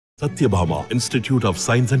Sathyabama Institute of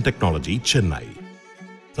Science and Technology, Chennai.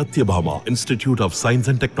 Sathyabama Institute of Science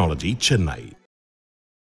and Technology, Chennai.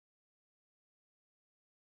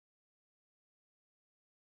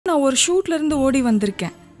 நான் ஒரு ஷூட்ல இருந்து ஓடி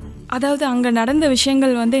வந்திருக்கேன். அதாவது அங்கே நடந்த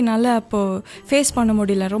விஷயங்கள் வந்து என்னால் அப்போது ஃபேஸ் பண்ண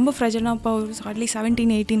முடியல. ரொம்ப ஃப்ரெஜனாக அப்போ ஹார்ட்லி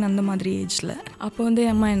 17-18 அந்த மாதிரி ஏஜில். அப்போ வந்து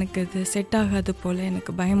அம்மா எனக்கு இது செட் ஆகாது போல்,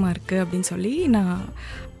 எனக்கு பயமாக இருக்குது அப்படின்னு சொல்லி நான்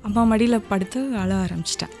அம்மா மடியில் படுத்து அழ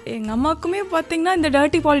ஆரம்பிச்சிட்டேன். எங்கள் அம்மாவுக்குமே பார்த்திங்கன்னா இந்த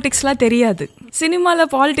டர்ட்டி பாலிடிக்ஸ்லாம் தெரியாது.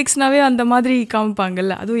 சினிமாவில் பாலிடிக்ஸ்னாவே அந்த மாதிரி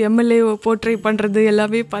காமிப்பாங்கல்ல, அதுவும் எம்எல்ஏ போர்ட்ரே பண்ணுறது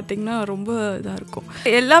எல்லாமே பார்த்திங்கன்னா ரொம்ப இதாக இருக்கும்.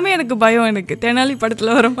 எல்லாமே எனக்கு பயம். எனக்கு தெனாலி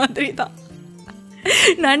படத்தில் வர மாதிரி தான்.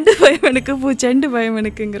 நண்டு பயம் எனக்கு, பூச்செண்டு பயம்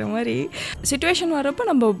எனக்குங்கிற மாதிரி சிச்சுவேஷன் வரப்போ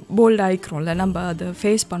நம்ம போல்டு ஆகிக்கிறோம்ல, நம்ம அதை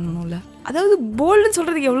ஃபேஸ் பண்ணணும்ல. அதாவது போல்டுன்னு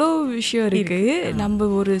சொல்கிறதுக்கு எவ்வளோ விஷயம் இருக்குது.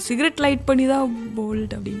 நம்ம ஒரு சிகரெட் லைட் பண்ணி தான்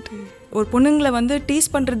போல்டு அப்படின்ட்டு ஒரு பொண்ணுங்களை வந்து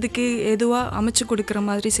டீஸ் பண்ணுறதுக்கு எதுவாக அமைச்சு கொடுக்குற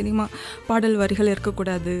மாதிரி சினிமா பாடல் வரிகள்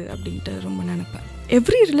இருக்கக்கூடாது அப்படின்ட்டு ரொம்ப நினைப்பேன்.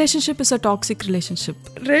 Every relationship is a toxic relationship.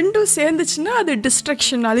 ரெண்டும் சேர்ந்துச்சுன்னா அது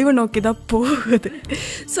டிஸ்ட்ரக்ஷன், அழிவை நோக்கி தான் போகுது.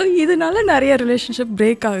 ஸோ இதனால நிறைய ரிலேஷன்ஷிப்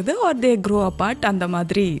பிரேக் ஆகுது, ஆர் தே க்ரோ அப்பார்ட். அந்த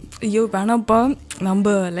மாதிரி ஐயோ வேணாம்ப்பா,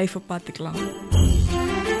 நம்ம லைஃப்பை பார்த்துக்கலாம்.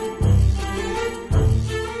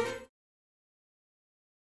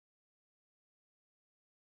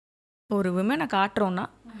 ஒரு விமனை காட்டுறோன்னா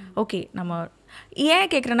ஓகே, நம்ம ஏன்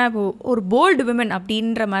கேட்குறேன்னா, இப்போது ஒரு போல்டு விமன்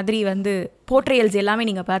அப்படின்ற மாதிரி வந்து போர்ட்ரேயல்ஸ் எல்லாமே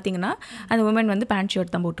நீங்கள் பார்த்தீங்கன்னா அந்த விமன் வந்து பேண்ட்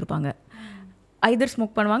ஷர்ட் தான் போட்டிருப்பாங்க. ஐதர்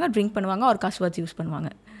ஸ்மோக் பண்ணுவாங்க, ட்ரிங்க் பண்ணுவாங்க, ஒரு கஸ் வேர்ட்ஸ் யூஸ்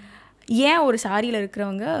பண்ணுவாங்க. ஏன் ஒரு சாரியில்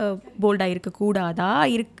இருக்கிறவங்க போல்டாக இருக்கக்கூடாதா?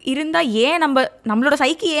 இருந்தால் ஏன் நம்மளோட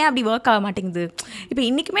சைக்கி ஏன் அப்படி ஒர்க் ஆக மாட்டேங்குது? இப்போ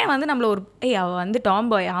இன்றைக்குமே வந்து நம்மள ஒரு அவள் வந்து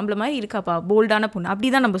டாம் பாய் ஆம்பளை மாதிரி இருக்காப்பா, போல்டான பொண்ணு அப்படி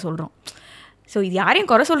தான் நம்ம சொல்கிறோம். ஸோ இது யாரையும்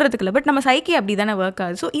குறை சொல்கிறதுக்கு இல்லை, பட் நம்ம சைக்கி அப்படி தானே ஒர்க்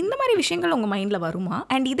ஆகுது. ஸோ இந்த மாதிரி விஷயங்கள் உங்கள் மைண்டில் வருமா?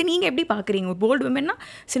 அண்ட் இது நீங்கள் எப்படி பார்க்குறீங்க? போல்டு விமன்னா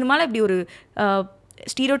சினிமாவில் இப்படி ஒரு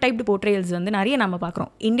ஸ்டீரியோ டைப்டு போர்ட்ரேயல்ஸ் வந்து நிறைய நம்ம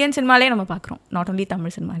பார்க்குறோம். இந்தியன் சினிமாலே நம்ம பார்க்குறோம், நாட் ஒன்லி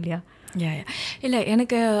தமிழ் சினிமா இல்லையா? இல்லை,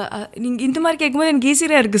 எனக்கு நீங்கள் இந்த மாதிரி கேட்கும்போது எனக்கு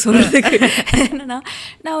ஈஸியாக இருக்குது சொல்கிறதுக்கு. என்னென்னா,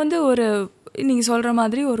 நான் வந்து ஒரு நீங்கள் சொல்கிற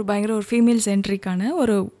மாதிரி ஒரு பயங்கர ஒரு ஃபீமேல் சென்ட்ரிக்கான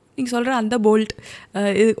ஒரு நீங்கள் சொல்கிற அந்த போல்ட்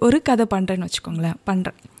ஒரு கதை பண்ணுறேன்னு வச்சுக்கோங்களேன்,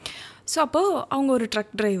 பண்ணுறேன். ஸோ அப்போது அவங்க ஒரு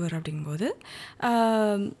ட்ரக் டிரைவர் அப்படிங்கும்போது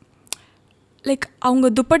லைக் அவங்க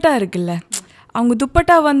துப்பட்டா இருக்குல்ல, அவங்க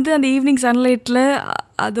துப்பட்டா வந்து அந்த ஈவினிங் சன்லைட்டில்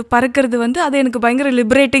அது பறக்கிறது வந்து அது எனக்கு பயங்கர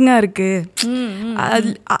லிபரேட்டிங்காக இருக்குது.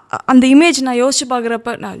 அந்த இமேஜ் நான் யோசிச்சு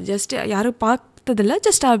பார்க்குறப்ப, நான் ஜஸ்ட் யாரும் பார்த்ததில்ல,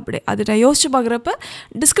 ஜஸ்ட் அப்படி அது நான் யோசிச்சு பார்க்குறப்ப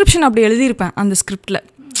டிஸ்கிரிப்ஷன் அப்படி எழுதியிருப்பேன் அந்த ஸ்கிரிப்டில்.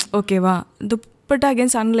 ஓகேவா, துப்பட்டா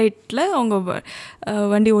அகேன்ஸ்ட் சன்லைட்டில் அவங்க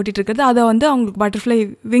வண்டி ஓட்டிகிட்டு இருக்கிறது, அதை வந்து அவங்களுக்கு பட்டர்ஃப்ளை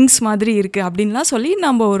விங்ஸ் மாதிரி இருக்குது அப்படின்லாம் சொல்லி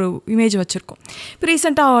நம்ம ஒரு இமேஜ் வச்சுருக்கோம். இப்போ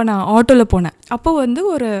ரீசெண்டாக நான் ஆட்டோவில் போனேன். அப்போ வந்து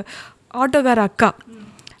ஒரு ஆட்டோக்கார அக்கா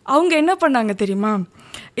அவங்க என்ன பண்ணாங்க தெரியுமா,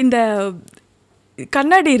 இந்த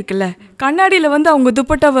கண்ணாடி இருக்குல்ல, கண்ணாடியில் வந்து அவங்க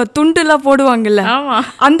துப்பட்டாவை துண்டுலாம் போடுவாங்கல்ல,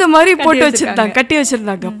 அந்த மாதிரி போட்டு வச்சுருந்தாங்க, கட்டி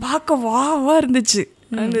வச்சுருந்தாங்க. பார்க்க வாவா இருந்துச்சு.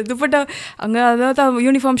 அந்த துப்பட்டா அங்கே, அதாவது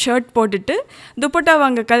யூனிஃபார்ம் ஷர்ட் போட்டுட்டு துப்பட்டாவை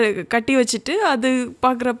அங்கே கட்டி வச்சுட்டு அது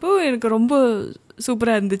பார்க்குறப்போ எனக்கு ரொம்ப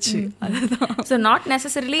சூப்பராக இருந்துச்சு. அதுதான். ஸோ நாட்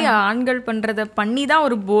நெசசரிலி ஆண்கள் பண்ணுறதை பண்ணி தான்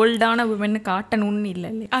ஒரு போல்டான உமன் காட்டணும்னு இல்லை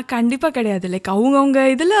இல்லையா? கண்டிப்பாக கிடையாது. லைக் அவங்கவுங்க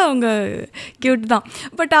இதில் அவங்க கியூட் தான்,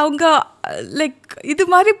 பட் அவங்க லைக் இது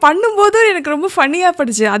மாதிரி பண்ணும்போது எனக்கு ரொம்ப ஃபன்னியாக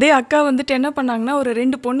படுச்சு. அதே அக்கா வந்துட்டு என்ன பண்ணாங்கன்னா, ஒரு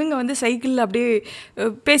 2 பொண்ணுங்க வந்து சைக்கிளில் அப்படியே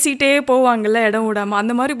பேசிக்கிட்டே போவாங்கல்ல இடம் விடாமல்,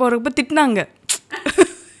 அந்த மாதிரி போகிறப்ப திட்டினாங்க.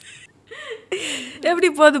 எப்படி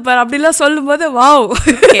போகுது பாரு அப்படிலாம் சொல்லும்போது வாவ்,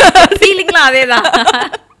 ஃபீலிங்லாம் அதே தான்.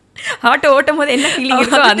 ஆட்டோ ஓட்டும் போது என்ன ஃபீலிங்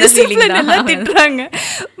இருக்கோ அந்த ஃபீலிங் தான். எல்லாம் திட்டுறாங்க,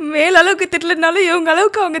 மேலளவுக்கு திட்டலனாலும் இவங்க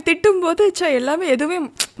அளவுக்கு அவங்க திட்டும் போது எல்லாமே எதுவுமே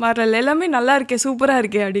மாறல, எல்லாமே நல்லா இருக்கே, சூப்பராக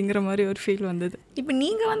இருக்கே அப்படிங்கிற மாதிரி ஒரு ஃபீல் வந்தது. இப்போ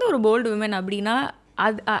நீங்கள் வந்து ஒரு போல்டு விமன் அப்படின்னா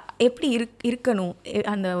அது எப்படி இருக்கணும்?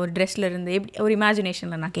 அந்த ஒரு ட்ரெஸ்ல இருந்து எப்படி ஒரு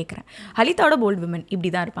இமேஜினேஷனில் நான் கேட்குறேன். ஹலிதாவோட போல்டு விமன் இப்படி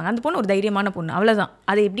தான் இருப்பாங்க, அந்த பொண்ணு ஒரு தைரியமான பொண்ணு, அவ்வளோதான்.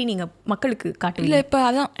 அதை எப்படி நீங்கள் மக்களுக்கு காட்டுவீங்க? இல்லை, இப்போ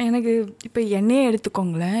அதான் எனக்கு இப்போ என்னையே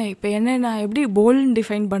எடுத்துக்கோங்களேன். இப்போ என்ன நான் எப்படி போல்டுன்னு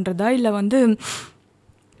டிஃபைன் பண்ணுறதா, இல்லை வந்து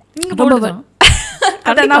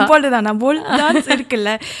அதான் நான் போல்டு தான், நான் போல்டு தான் இருக்குல்ல,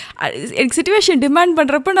 எனக்கு சிச்சுவேஷன் டிமாண்ட்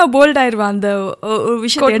பண்ணுறப்ப நான் போல்ட் ஆயிடுவேன். அந்த ஒரு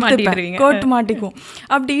விஷயத்தை எடுத்துப்பேன், கோட் மாட்டிக்கும்.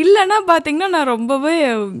 அப்படி இல்லைன்னா பார்த்தீங்கன்னா நான் ரொம்பவே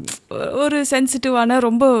ஒரு சென்சிட்டிவான,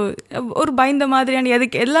 ரொம்ப ஒரு பயந்த மாதிரியான,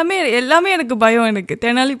 எதுக்கு எல்லாமே எனக்கு பயம். எனக்கு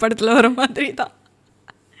தெனாலி படத்தில் வர மாதிரி தான்,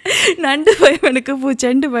 நண்டு பயம் எனக்கு,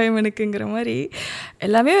 பூச்செண்டு பயம் எனக்குங்கிற மாதிரி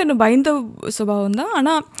எல்லாமே ஒன்று பயந்த சுபாவம் தான்.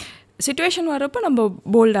 ஆனால் சிச்சுவேஷன் வரப்போ நம்ம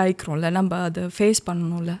போல்ட் ஆயிக்கிறோம்ல, நம்ம அதை ஃபேஸ்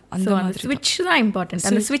பண்ணணும்ல. அந்த மாதிரி ஸ்விட்ச் தான் இம்பார்ட்டன்ட்.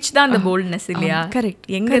 அந்த ஸ்விட்ச் தான் அந்த போல்ட்னஸ் இல்லையா? கரெக்ட்.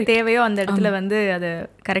 எங்கே தேவையோ அந்த இடத்துல வந்து அதை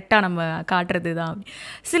கரெக்டாக நம்ம காட்டுறது தான்.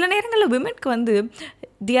 சில நேரங்களில் விமென்க்கு வந்து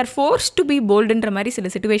they are forced to be boldன்ற மாதிரி சில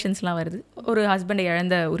சிச்சுவேஷன்ஸ்லாம் வருது. ஒரு ஹஸ்பண்டை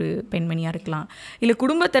இழந்த ஒரு பெண்மணியாக இருக்கலாம், இல்லை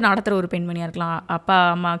குடும்பத்தை நடத்துகிற ஒரு பெண்மணியாக இருக்கலாம், அப்பா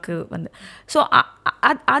அம்மாவுக்கு வந்து. ஸோ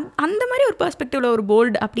அந்த மாதிரி ஒரு பெர்ஸ்பெக்டிவில் ஒரு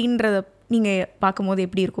போல்டு அப்படின்றத நீங்கள் பார்க்கும்போது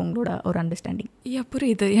எப்படி இருக்கும் உங்களோட ஒரு அண்டர்ஸ்டாண்டிங்?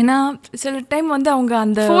 புரியுது. ஏன்னா சில டைம் வந்து அவங்க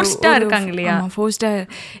அந்த ஃபோர்ஸ்டாக இருக்காங்க இல்லையா? ஃபோர்ஸ்டாக.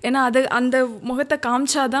 ஏன்னா அது அந்த முகத்தை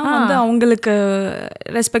காமிச்சாதான் வந்து அவங்களுக்கு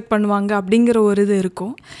ரெஸ்பெக்ட் பண்ணுவாங்க அப்படிங்கிற ஒரு இது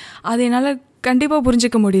இருக்கும். அது என்னால் கண்டிப்பாக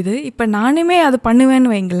புரிஞ்சிக்க முடியுது. இப்போ நானுமே அது பண்ணுவேன்னு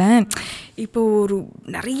வைங்களேன். இப்போ ஒரு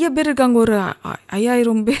நிறைய பேர் இருக்காங்க, ஒரு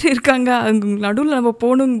 5000 பேர் இருக்காங்க, அவங்க நடுவில் நம்ம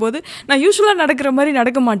போகணுங்கும் போது நான் யூஸ்வலாக நடக்கிற மாதிரி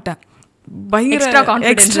நடக்க மாட்டேன். பயங்கர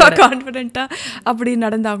எக்ஸ்ட்ரா கான்ஃபிடென்ட்டாக அப்படி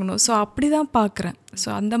நடந்தாகணும். ஸோ அப்படி தான் பார்க்குறேன். ஸோ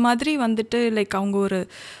அந்த மாதிரி வந்துட்டு லைக் அவங்க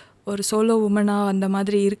ஒரு சோலோ உமனாக அந்த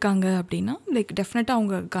மாதிரி இருக்காங்க அப்படின்னா லைக் டெஃபினட்டாக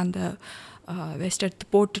அவங்களுக்கு அந்த வெஸ்ட் எடுத்து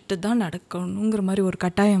போட்டுட்டு தான் நடக்கணுங்கிற மாதிரி ஒரு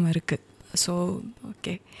கட்டாயம் இருக்குது. ஸோ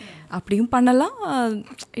ஓகே, அப்படியும் பண்ணலாம்.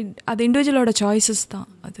 அது இண்டிவிஜுவலோட சாய்ஸஸ் தான்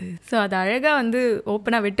அது. ஸோ அது அழகாக வந்து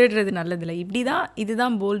ஓப்பனாக விட்டுடுறது நல்லதில்லை. இப்படி தான்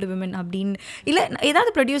இதுதான் போல்டு விமன் அப்படின்னு இல்லை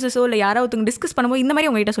ஏதாவது ப்ரொடியூசர்ஸோ இல்லை யாராவது ஒருத்தவங்க டிஸ்கஸ் பண்ணும்போது இந்த மாதிரி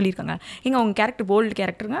உங்ககிட்ட சொல்லியிருக்காங்க, எங்க அவங்க கேரக்டர் போல்டு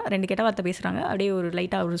கேரக்டருங்க, 2 கெட்ட வார்த்தை பேசுகிறாங்க, அப்படியே ஒரு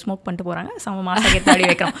லைட்டாக ஒரு ஸ்மோக் பண்ணிட்டு போகிறாங்க, சம மாதம் கெட்ட ஆடி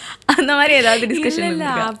வைக்கிறோம், அந்த மாதிரி ஏதாவது டிஸ்கஷன்?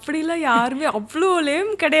 இல்லை அப்படிலாம் யாருமே அவ்வளோ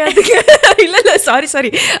லேம் கிடையாது. இல்லை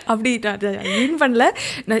சாரி அப்படி மீன் பண்ணல.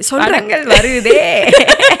 நான் சொல்கிறேன் வருதே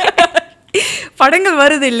படங்கள்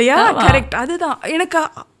வருது இல்லையா? கரெக்ட். அதுதான் எனக்கு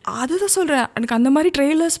அதுதான் சொல்கிறேன். எனக்கு அந்த மாதிரி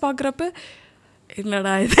ட்ரெய்லர்ஸ் பார்க்குறப்ப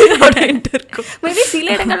இல்லைடா இது அப்படின்ட்டு இருக்கும். மேபி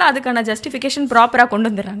சில இடங்கள்ல அதுக்கான ஜஸ்டிஃபிகேஷன் ப்ராப்பராக கொண்டு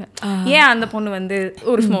வந்துடுறாங்க. ஏன் அந்த பொண்ணு வந்து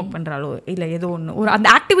ஒரு ஸ்மோக் பண்ணுறாளோ இல்லை ஏதோ ஒன்று ஒரு அந்த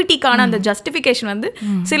ஆக்டிவிட்டிக்கான அந்த ஜஸ்டிஃபிகேஷன் வந்து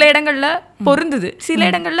சில இடங்கள்ல பொருந்துது, சில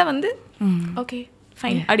இடங்கள்ல வந்து ஓகே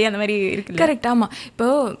ஃபைன் அப்படி அந்த மாதிரி இருக்கு. கரெக்ட். ஆமாம். இப்போ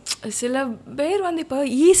சில பேர் வந்து இப்போ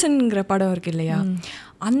ஈசன்ங்கிற படம் இருக்கு இல்லையா,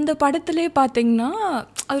 அந்த படத்துலேயே பார்த்தீங்கன்னா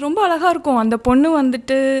அது ரொம்ப அழகாக இருக்கும். அந்த பொண்ணு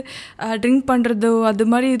வந்துட்டு ட்ரிங்க் பண்ணுறதோ அது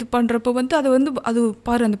மாதிரி இது பண்ணுறப்போ வந்து அது வந்து அது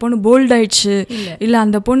பாரு அந்த பொண்ணு போல்ட் ஆயிடுச்சு, இல்லை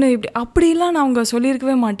அந்த பொண்ணு இப்படி அப்படிலாம் நான் அவங்க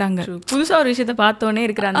சொல்லியிருக்கவே மாட்டாங்க. புதுசாக ஒரு விஷயத்தை பார்த்தோன்னே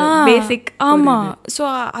இருக்கிற அந்த பேசிக். ஆமாம். ஸோ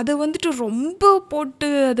அது வந்துட்டு ரொம்ப போட்டு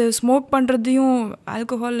அது ஸ்மோக் பண்ணுறதையும்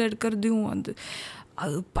ஆல்கஹால் எடுக்கிறதையும் வந்து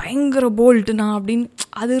அது பயங்கர போல்ட்டுனா அப்படின்னு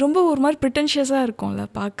அது ரொம்ப ஒரு மாதிரி ப்ரிட்டன்ஷியஸாக இருக்கும்ல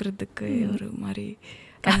பார்க்குறதுக்கு. ஒரு மாதிரி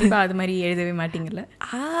கண்டிப்பாக அது மாதிரி எழுதவே மாட்டீங்கல்ல.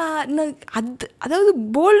 அதாவது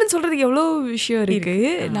போல்டுன்னு சொல்கிறதுக்கு எவ்வளோ விஷயம்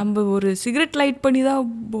இருக்குது. நம்ம ஒரு சிகரெட் லைட் பண்ணி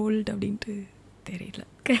தான் போல்டு அப்படின்ட்டு தெரியல.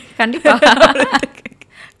 கண்டிப்பாக.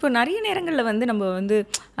 இப்போ நிறைய நேரங்களில் வந்து நம்ம வந்து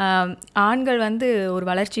ஆண்கள் வந்து ஒரு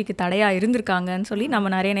வளர்ச்சிக்கு தடையாக இருந்திருக்காங்கன்னு சொல்லி நம்ம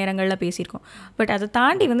நிறைய நேரங்களில் பேசியிருக்கோம். பட் அதை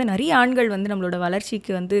தாண்டி வந்து நிறைய ஆண்கள் வந்து நம்மளோட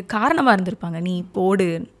வளர்ச்சிக்கு வந்து காரணமாக இருந்திருப்பாங்க. நீ போடு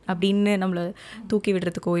அப்படின்னு நம்மளை தூக்கி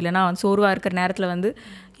விடுறதுக்கோ இல்லைனா சோர்வாக இருக்கிற நேரத்தில் வந்து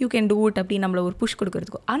யூ கேன் டூ இட் அப்படின்னு நம்மளை ஒரு புஷ்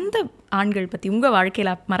கொடுக்கறதுக்கோ அந்த ஆண்கள் பற்றி உங்கள்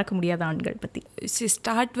வாழ்க்கையில் மறக்க முடியாத ஆண்கள் பற்றி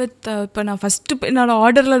ஸ்டார்ட் வித் இப்போ நான் ஃபஸ்ட்டு என்னோட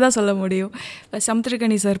ஆர்டரில் தான் சொல்ல முடியும்.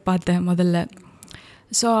 சமுத்திரக்கனி சார் பார்த்தேன் முதல்ல.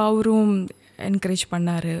 ஸோ அவரும் என்கரேஜ்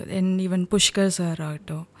பண்ணார். ஈவன் புஷ்கர் சார்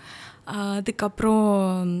ஆகட்டும். அதுக்கப்புறம்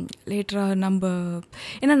லேட்டராக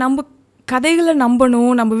நம்ம கதைகளை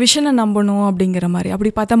நம்பணும், நம்ம விஷனை நம்பணும் அப்படிங்கிற மாதிரி.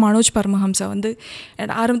 அப்படி பார்த்தா மனோஜ் பரமஹம்சா வந்து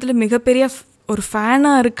ஆரம்பத்தில் மிகப்பெரிய ஒரு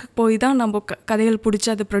ஃபேனாக இருக்க போய் தான் நம்ம கதைகள்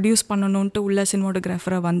பிடிச்சி அதை ப்ரொடியூஸ் பண்ணணுன்ட்டு உள்ள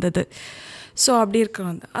சினிமாட்டோகிராஃபராக வந்தது. ஸோ அப்படி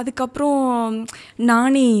இருக்க அதுக்கப்புறம்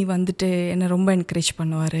நானி வந்துட்டு என்னை ரொம்ப என்கரேஜ்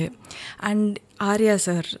பண்ணுவார். அண்ட் ஆர்யா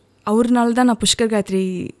சார், அவர்னால தான் நான் புஷ்கர் காயத்ரி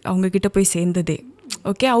அவங்கக்கிட்ட போய் சேர்ந்ததே.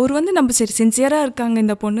 ஓகே, அவர் வந்து நம்ம சரி சின்சியராக இருக்காங்க,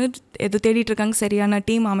 இந்த பொண்ணு எது தேடிட்டு இருக்காங்க, சரியான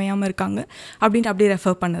டீம் அமையாமல் இருக்காங்க அப்படின்ட்டு அப்படியே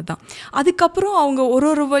ரெஃபர் பண்ணது தான். அதுக்கப்புறம் அவங்க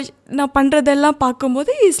ஒரு நான் பண்ணுறதெல்லாம்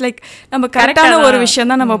பார்க்கும்போது இட்ஸ் லைக் நம்ம கரெக்டான ஒரு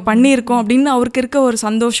விஷயம் தான் நம்ம பண்ணியிருக்கோம் அப்படின்னு அவருக்கு இருக்க ஒரு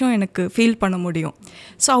சந்தோஷம் எனக்கு ஃபீல் பண்ண முடியும்.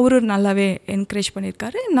 ஸோ அவரு நல்லாவே என்கரேஜ்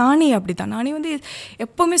பண்ணியிருக்காரு. நானி அப்படி தான். நானி வந்து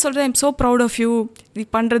எப்போவுமே சொல்கிறது I'm so proud of you, நீ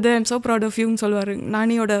பண்ணுறது ஐம் ஸோ ப்ரவுட் ஆஃப் யூன்னு சொல்லுவார்.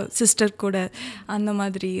 நானியோட சிஸ்டர் கூட அந்த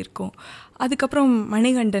மாதிரி இருக்கும். அதுக்கப்புறம்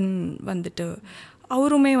மணிகண்டன் வந்துட்டு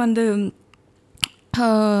அவருமே வந்து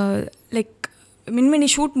லைக் மின்மினி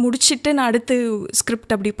ஷூட் முடிச்சுட்டு நான் அடுத்து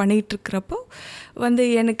ஸ்கிரிப்ட் அப்படி பண்ணிகிட்ருக்கிறப்போ வந்து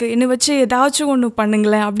என்னை வச்சு ஏதாச்சும் ஒன்று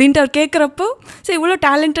பண்ணுங்களேன் அப்படின்ட்டு அவர் கேட்குறப்போ சரி இவ்வளோ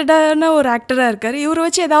டேலண்டடான ஒரு ஆக்டராக இருக்கார், இவரை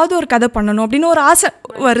வச்சு ஏதாவது ஒரு கதை பண்ணணும் அப்படின்னு ஒரு ஆசை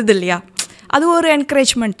வருது இல்லையா, அது ஒரு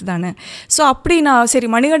என்கரேஜ்மெண்ட் தானே. ஸோ அப்படி நான் சரி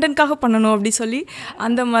மணிகண்டனுக்காக பண்ணணும் அப்படி சொல்லி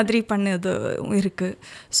அந்த மாதிரி பண்ணது இருக்குது.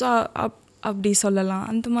 ஸோ அப்படி சொல்லலாம்.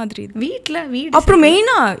 அந்த மாதிரி வீடு அப்புறம்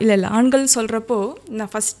மெயினாக இல்லை ஆண்கள் சொல்கிறப்போ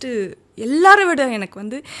நான் ஃபஸ்ட்டு எல்லாரை விட எனக்கு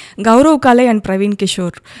வந்து கௌரவ் காலே அண்ட் பிரவீன்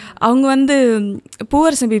கிஷோர் அவங்க வந்து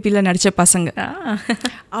பூவரசன் பிபியில் நடித்த பசங்க.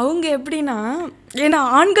 அவங்க எப்படின்னா ஏன்னா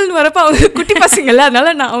ஆண்கள் வரப்போ அவங்க குட்டி பசங்கள்ல, அதனால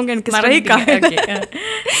நான் அவங்க எனக்கு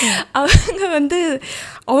அவங்க வந்து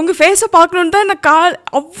அவங்க ஃபேஸை பார்க்கணுன்னு தான் எனக்கு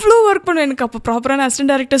அவ்வளோ ஒர்க் பண்ணுவேன். எனக்கு அப்போ ப்ராப்பரான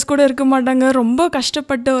அசிஸ்டன்ட் டைரக்டர்ஸ் கூட இருக்க மாட்டாங்க. ரொம்ப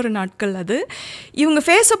கஷ்டப்பட்ட ஒரு நாட்கள் அது. இவங்க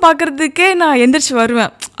ஃபேஸை பார்க்குறதுக்கே நான் எந்திரிச்சு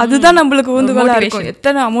வருவேன். அதுதான் நம்மளுக்கு உந்துகோலாக இருக்கும்,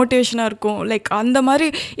 எத்தனை மோட்டிவேஷனாக இருக்கும். லைக் அந்த மாதிரி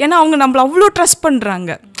ஏன்னா அவங்க நம்மளை அவ்வளோ ட்ரஸ்ட்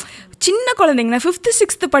பண்ணுறாங்க. சின்ன குழந்தைங்க 5th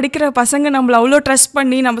 6th படிக்கிற பசங்க நம்மளை அவ்வளோ ட்ரஸ்ட்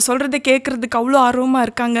பண்ணி நம்ம சொல்கிறத கேட்குறதுக்கு அவ்வளோ ஆர்வமாக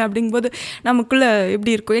இருக்காங்க. அப்படிங்கும்போது நமக்குள்ளே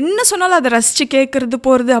எப்படி இருக்கும், என்ன சொன்னாலும் அதை ரசித்து கேட்குறது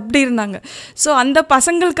போகிறது அப்படி இருந்தாங்க. ஸோ அந்த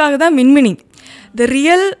பசங்களுக்காக தான் மின்மினி, the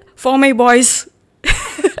real for my boys,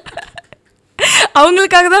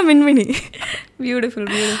 அவங்களுக்காக தான் மின்மினி.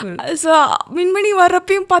 பியூட்டிஃபுல். ஸோ மின்மினி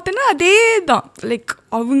வர்றப்பையும் பார்த்தோன்னா அதே தான். லைக்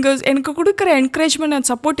அவங்க எனக்கு கொடுக்குற என்கரேஜ்மெண்ட்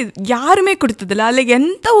அண்ட் சப்போர்ட் இது யாருமே கொடுத்ததில்ல. அதில்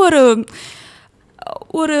எந்த ஒரு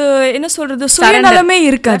என்ன சொல்கிறது சுயநலமே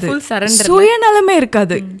இருக்காது, சுயநலமே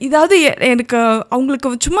இருக்காது. இதாவது எனக்கு அவங்களுக்கு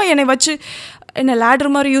சும்மா என்னை வச்சு என்ன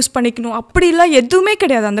லேடர் மாதிரி யூஸ் பண்ணிக்கணும் அப்படிலாம் எதுவுமே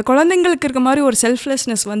கிடையாது. அந்த குழந்தைங்களுக்கு இருக்க மாதிரி ஒரு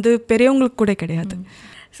செல்ஃப்லெஸ்னஸ் வந்து பெரியவங்களுக்கு கூட கிடையாது.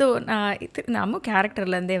 ஸோ நம்ம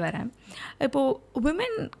கேரக்டர்லேருந்தே வரேன். இப்போது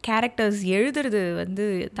விமன் கேரக்டர்ஸ் எழுதுறது வந்து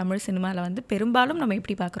தமிழ் சினிமாவில் வந்து பெரும்பாலும் நம்ம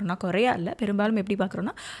எப்படி பார்க்குறோன்னா, குறையா இல்லை, பெரும்பாலும் எப்படி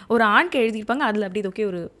பார்க்குறோன்னா ஒரு ஆண்க்கு எழுதியிருப்பாங்க, அதில் அப்படி ஓகே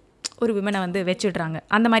ஒரு விமனை வந்து வச்சுடுறாங்க,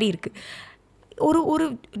 அந்த மாதிரி இருக்குது. ஒரு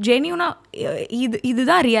ஜென்யூனாக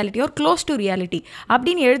இதுதான் ரியாலிட்டி, ஒரு க்ளோஸ் டு ரியாலிட்டி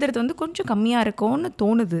அப்படின்னு எழுதுறது வந்து கொஞ்சம் கம்மியாக இருக்கும்னு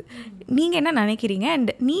தோணுது. நீங்கள் என்ன நினைக்கிறீங்க?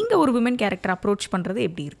 அண்ட் நீங்கள் ஒரு விமன் கேரக்டர் அப்ரோச் பண்ணுறது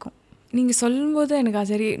எப்படி இருக்கும்? நீங்கள் சொல்லும்போது எனக்கு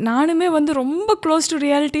சரி, நானுமே வந்து ரொம்ப க்ளோஸ் டு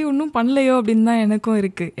ரியாலிட்டி இன்னும் பண்ணலையோ அப்படின்னு தான் எனக்கும்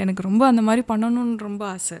இருக்குது. எனக்கு ரொம்ப அந்த மாதிரி பண்ணணும்னு ரொம்ப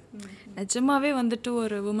ஆசை. நிஜமாகவே வந்துட்டு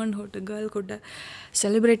ஒரு உமன்ஹுட் கேர்ள்ஹுட்டை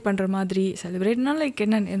செலிப்ரேட் பண்ணுற மாதிரி, செலிப்ரேட்னா லைக்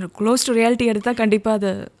என்ன, எனக்கு க்ளோஸ் டு ரியாலிட்டி எடுத்தால்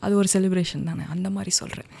கண்டிப்பாக அது ஒரு செலிப்ரேஷன் தானே, அந்த மாதிரி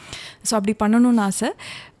சொல்கிறேன். ஸோ அப்படி பண்ணணும்னு ஆசை.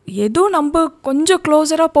 ஏதோ நம்ம கொஞ்சம்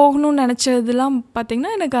க்ளோஸராக போகணும்னு நினச்சதுலாம்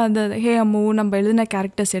பார்த்திங்கன்னா எனக்கு அந்த ஹேமு நம்ம எழுதின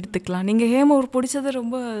கேரக்டர்ஸ் எடுத்துக்கலாம். நீங்கள் ஹேமு பிடிச்சது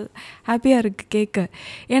ரொம்ப ஹாப்பியாக இருக்குது கேட்க.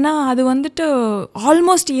 ஏன்னா அது வந்துட்டு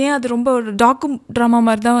ஆல்மோஸ்ட் அது ரொம்ப ஒரு ட்ராமா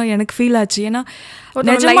மாதிரி தான் எனக்கு ஃபீல் ஆச்சு. ஏன்னா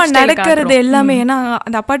நிஜமாக நடக்கிறது எல்லாமே, ஏன்னா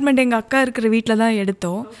அந்த அப்பார்ட்மெண்ட் எங்கள் அக்கா இருக்கிற வீட்டில் தான்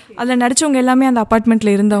எடுத்தோம். அதில் நடித்தவங்க எல்லாமே அந்த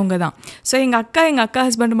அப்பார்ட்மெண்ட்டில் இருந்தவங்க தான். ஸோ எங்கள் அக்கா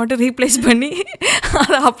ஹஸ்பண்ட் மட்டும் ரீப்ளேஸ் பண்ணி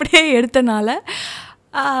அதை அப்படியே எடுத்தனால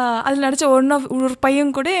அதில் நடித்த ஒரு பையன்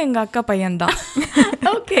கூட எங்கள் அக்கா பையன்தான்.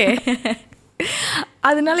 ஓகே.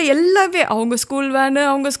 அதனால எல்லாமே அவங்க ஸ்கூல் வேனு,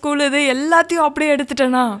 அவங்க ஸ்கூல் இது எல்லாத்தையும் அப்படியே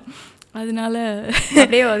எடுத்துட்டேனா, அதனால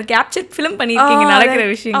அப்படியே கேப்சர் ஃபிலிம் பண்ணியிருக்கீங்க நடக்கிற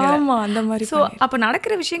விஷயங்கள். ஆமாம், அந்த மாதிரி. ஸோ அப்போ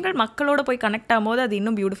நடக்கிற விஷயங்கள் மக்களோட போய் கனெக்ட் ஆகும்போது அது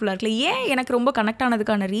இன்னும் பியூட்டிஃபுல்லாக இருக்குல்ல. ஏன் எனக்கு ரொம்ப கனெக்ட்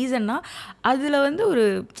ஆனதுக்கான ரீசன்னா அதில் வந்து ஒரு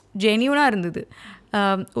ஜென்யூனாக இருந்தது.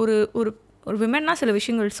 ஒரு ஒரு விமன்னா சில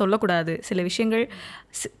விஷயங்கள் சொல்லக்கூடாது, சில விஷயங்கள்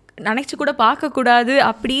நினச்சி கூட பார்க்கக்கூடாது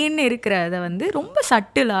அப்படின்னு இருக்கிறத வந்து ரொம்ப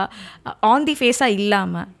சட்டிலாக ஆன் தி ஃபேஸாக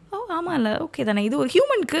இல்லாமல், ஆமாம் இல்லை ஓகே தானே, இது ஒரு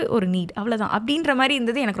ஹியூமனுக்கு ஒரு நீட், அவ்வளோதான் அப்படின்ற மாதிரி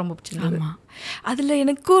இருந்தது. எனக்கு ரொம்ப பிடிச்சிருந்தது. ஆமாம், அதில்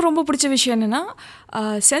எனக்கும் ரொம்ப பிடிச்ச விஷயம் என்னென்னா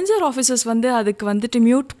சென்சார் ஆஃபீஸர்ஸ் வந்து அதுக்கு வந்துட்டு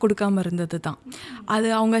மியூட் கொடுக்காமல் இருந்தது தான். அது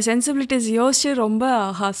அவங்க சென்சிபிலிட்டிஸ் யோசிச்சு ரொம்ப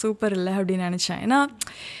ஆஹா சூப்பர் இல்லை அப்படின்னு நினச்சேன். ஏன்னா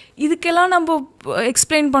இதுக்கெல்லாம் நம்ம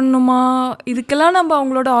எக்ஸ்பிளைன் பண்ணணுமா, இதுக்கெல்லாம் நம்ம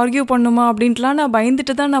அவங்களோட ஆர்கியூ பண்ணணுமா அப்படின்ட்டுலாம் நான்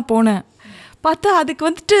பயந்துட்டு தான் நான் போனேன். பார்த்தா அதுக்கு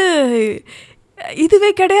வந்துட்டு இதுவே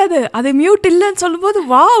கிடையாது, அது மியூட் இல்லைன்னு சொல்லும்போது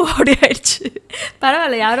வா அப்படி ஆயிடுச்சு.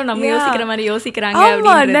 பரவாயில்ல, யாரும் நம்ம யோசிக்கிற மாதிரி யோசிக்கிறாங்க.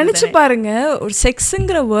 ஆமாம், நினச்சி பாருங்க, ஒரு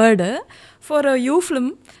செக்ஸுங்கிற word for a you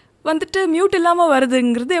film வந்துட்டு மியூட் இல்லாமல்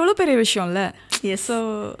வருதுங்கிறது எவ்வளோ பெரிய விஷயம்ல. எஸ், ஸோ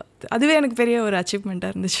அதுவே எனக்கு பெரிய ஒரு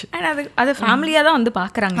அச்சீவ்மெண்ட்டாக இருந்துச்சு. அண்ட் அது ஃபேமிலியாக தான் வந்து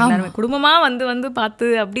பார்க்குறாங்க எல்லாருமே, குடும்பமாக வந்து பார்த்து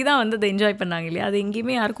அப்படி தான் வந்து அதை என்ஜாய் பண்ணாங்க இல்லையா. அது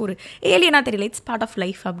எங்கேயுமே யாருக்கும் ஒரு ஏலியனாக தெரியல, இட்ஸ் பார்ட் ஆஃப்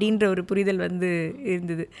லைஃப் அப்படின்ற ஒரு புரிதல் வந்து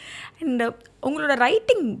இருந்தது. அண்ட் உங்களோட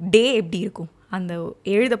ரைட்டிங் டே எப்படி இருக்கும்? அந்த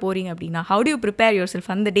எழுத போகிறீங்க அப்படின்னா how to you prepare your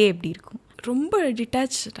self? அந்த டே எப்படி இருக்கும்? ரொம்ப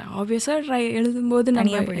டிட்டாச், ஆப்வியஸாக எழுதும்போது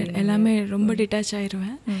நான் எல்லாமே ரொம்ப டிட்டாச்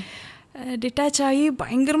ஆயிடுவேன். டிட்டாச் ஆகி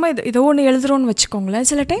பயங்கரமாக ஏதோ ஒன்று எழுதுகிறோன்னு வச்சுக்கோங்களேன்.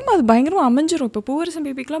 சில டைம் அது பயங்கரமாக அமைஞ்சிரும். இப்போ பூவரசன்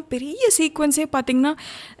பேபிக்கெலாம் பெரிய சீக்வன்ஸே பார்த்திங்கன்னா,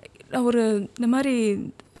 ஒரு இந்த மாதிரி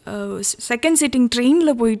செகண்ட் சீட்டிங்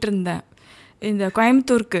ட்ரெயினில் போயிட்டு இருந்தேன் இந்த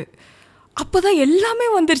கோயம்புத்தூருக்கு. அப்போ தான் எல்லாமே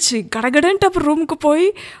வந்துருச்சு கடகடன்ட்டு. அப்புறம் ரூமுக்கு போய்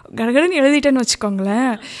கடகடன்னு எழுதிட்டேன்னு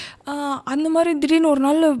வச்சுக்கோங்களேன். அந்த மாதிரி திடீர்னு ஒரு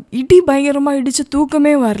நாள் இடி பயங்கரமாக இடித்து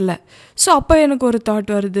தூக்கமே வரல. ஸோ அப்போ எனக்கு ஒரு தாட்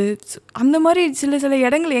வருது. அந்த மாதிரி சில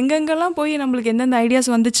இடங்கள் எங்கெங்கெல்லாம் போய் நம்மளுக்கு எந்தெந்த ஐடியாஸ்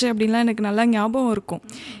வந்துச்சு அப்படின்லாம் எனக்கு நல்லா ஞாபகம் இருக்கும்.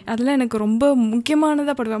 அதெல்லாம் எனக்கு ரொம்ப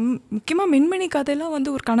முக்கியமானதாக படுவேன். முக்கியமாக மின்மணி கதையெல்லாம்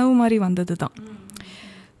வந்து ஒரு கனவு மாதிரி வந்தது தான்.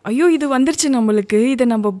 ஐயோ இது வந்துருச்சு நம்மளுக்கு, இதை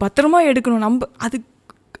நம்ம பத்திரமா எடுக்கணும், நம்ம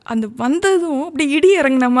அந்த வந்ததும் அப்படி இடி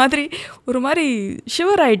இறங்கின மாதிரி ஒரு மாதிரி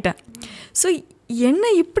ஷிவர் ஆகிட்டேன். ஸோ என்ன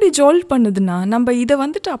இப்படி ஜோல் பண்ணுதுன்னா நம்ம இதை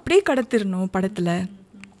வந்துட்டு அப்படியே கடத்திடணும் படத்தில்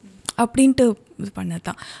அப்படின்ட்டு இது பண்ணது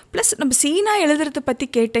தான். ப்ளஸ் நம்ம சீனாக எழுதுறதை பற்றி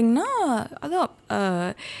கேட்டிங்கன்னா அதான்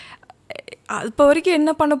இப்போ வரைக்கும்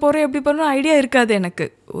என்ன பண்ண போகிறோம் எப்படி பண்ணணும் ஐடியா இருக்காது எனக்கு.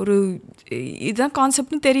 ஒரு இதுதான்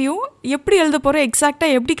கான்செப்ட்னு தெரியும், எப்படி எழுத போகிறோம்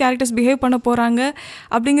எக்ஸாக்டாக எப்படி கேரக்டர்ஸ் பிஹேவ் பண்ண போகிறாங்க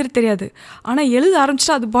அப்படிங்கிறது தெரியாது. ஆனால் எழுத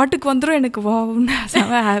ஆரம்பிச்சிட்டா அது பாட்டுக்கு வந்துடும், எனக்கு வாவ்னு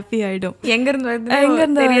செம ஹாப்பி ஆகிடும்.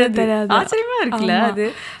 எங்கேருந்து தெரியாது. ஆச்சரியமாக இருக்குல்ல அது.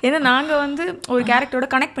 ஏன்னா நாங்கள் வந்து ஒரு கேரக்டரோட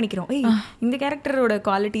கனெக்ட் பண்ணிக்கிறோம். இந்த கேரக்டரோட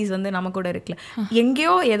குவாலிட்டிஸ் வந்து நம்ம கூட இருக்குல்ல.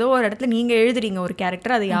 எங்கேயோ ஏதோ ஒரு இடத்துல நீங்கள் எழுதுறீங்க ஒரு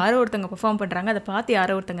கேரக்டர், அதை யாரோ ஒருத்தவங்க பெர்ஃபார்ம் பண்ணுறாங்க, அதை பார்த்து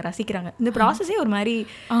யாரோ ஒருத்தவங்க ரசிக்கிறாங்க. இந்த ப்ராசஸே ஒரு மாதிரி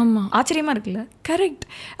ஆச்சரியமாக இருக்குல்ல. கரெக்ட்.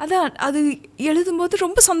 அதான் அது எழுதும்போது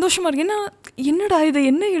ரொம்ப சந்தோஷமாக இருக்கு. ஏன்னா என்னடா இது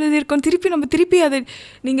என்ன எழுதியிருக்கோம், திருப்பி அதை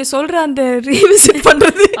நீங்கள் சொல்கிற அந்த ரீவிசிட்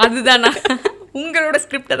பண்ணுறது அதுதானா உங்களோட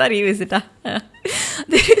ஸ்கிரிப்டை தான் ரீவிசிட்டா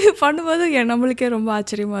பண்ணும்போது நம்மளுக்கே ரொம்ப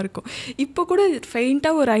ஆச்சரியமாக இருக்கும். இப்போ கூட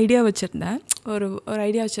ஃபெயிண்ட்டாக ஒரு ஐடியா வச்சுருந்தேன், ஒரு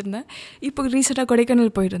ஐடியா வச்சுருந்தேன். இப்போ ரீசெண்டாக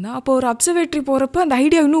கொடைக்கானல் போயிருந்தேன். அப்போ ஒரு அப்சர்வேட்ரி போகிறப்ப அந்த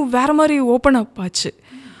ஐடியா இன்னும் வேறு மாதிரி ஓப்பன் அப் ஆச்சு.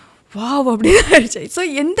 வாவ் அப்படின்னு ஆயிடுச்சு. ஸோ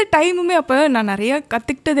எந்த டைமுமே அப்போ நான் நிறையா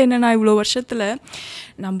கற்றுக்கிட்டது என்னென்னா, இவ்வளோ வருஷத்தில்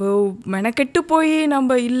நம்ம மெனக்கெட்டு போய்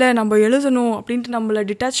நம்ம எழுதணும் அப்படின்ட்டு நம்மளை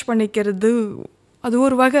டிட்டாச் பண்ணிக்கிறது அது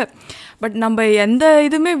ஒரு வகை. பட் நம்ம எந்த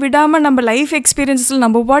இதுவுமே விடாமல் நம்ம லைஃப் எக்ஸ்பீரியன்ஸில்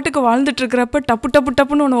நம்ம பாட்டுக்கு வாழ்ந்துட்டுருக்கிறப்ப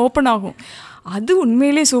டப்புன்னு ஒன்று ஓப்பன் ஆகும். அது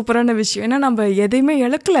உண்மையிலே சூப்பரான விஷயம். ஏன்னா நம்ம எதையுமே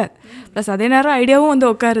இழக்கலை, ப்ளஸ் அதே நேரம் ஐடியாவும் வந்து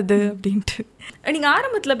உட்காருது அப்படின்ட்டு. நீங்கள்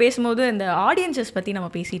ஆரம்பத்தில் பேசும்போது இந்த ஆடியன்ஸஸ் பற்றி நம்ம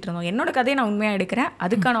பேசிகிட்டு இருந்தோம். என்னோட கதையை நான் உண்மையாக எடுக்கிறேன்,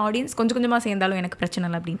 அதுக்கான ஆடியன்ஸ் கொஞ்சம் கொஞ்சமாக சேர்ந்தாலும் எனக்கு பிரச்சனை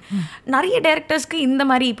இல்லை அப்படின்னு. நிறைய டேரக்டர்ஸ்க்கு இந்த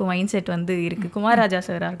மாதிரி இப்போ மைண்ட் செட் வந்து இருக்குது. குமாரராஜா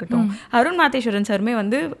சாராக இருக்கட்டும், அருண் மாதேஸ்வரன் சாருமே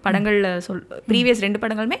வந்து படங்களில் ப்ரீவியஸ் 2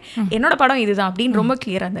 படங்களுமே என்னோட படம் இதுதான் அப்படின்னு ரொம்ப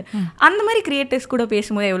கிளியராக இருந்தார். அந்த மாதிரி கிரியேட்டர்ஸ் கூட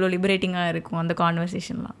பேசும்போது எவ்வளோ லிபரேட்டிங்காக இருக்கும் அந்த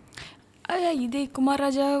கான்வர்சேஷன்லாம். இதே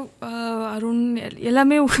குமாரராஜா, அருண்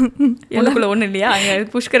எல்லாமே எனக்குள்ள ஒன்றும் இல்லையா, அங்கே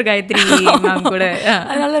புஷ்கர் காயத்ரி கூட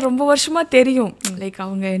அதனால ரொம்ப வருஷமாக தெரியும். லைக்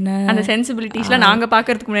அவங்க என்ன அந்த சென்சிபிலிட்டிஸ்லாம் நாங்கள்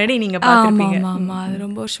பார்க்கறதுக்கு முன்னாடி நீங்கள் பார்த்துருப்பீங்க. ஆமாம், அது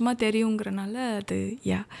ரொம்ப வருஷமாக தெரியுங்கிறனால அது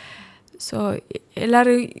ஸோ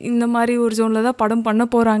எல்லோரும் இந்த மாதிரி ஒரு ஜோனில் தான் படம் பண்ண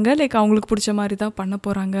போகிறாங்க, லைக் அவங்களுக்கு பிடிச்ச மாதிரி தான் பண்ண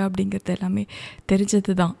போகிறாங்க அப்படிங்கிறது எல்லாமே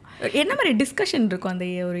தெரிஞ்சது தான். என்ன மாதிரி டிஸ்கஷன் இருக்கும் அந்த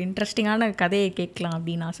ஒரு இன்ட்ரெஸ்டிங்கான கதையை கேட்கலாம்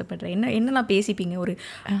அப்படின்னு ஆசைப்பட்றேன். என்னெல்லாம் பேசிப்பீங்க? ஒரு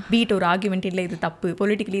பீட், ஒரு ஆர்குமெண்ட், இல்லை இது தப்பு,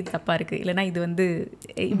 பொலிட்டிக்கலி இது தப்பாக இருக்குது, இல்லைனா இது வந்து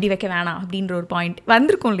இப்படி வைக்க வேணாம் அப்படின்ற ஒரு பாயிண்ட்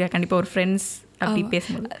வந்திருக்கும் இல்லையா கண்டிப்பாக ஒரு ஃப்ரெண்ட்ஸ் அப்படி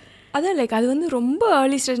பேசும்போது? அதான் லைக் அது வந்து ரொம்ப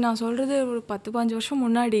ஏர்லி ஸ்டேஜ். நான் சொல்கிறது ஒரு 10-15 வருஷம்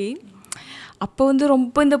முன்னாடி. அப்போ வந்து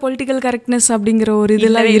ரொம்ப இந்த பொலிட்டிக்கல் கரெக்ட்னஸ் அப்படிங்கிற ஒரு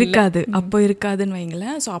இதெல்லாம் இருக்காது, அப்போ இருக்காதுன்னு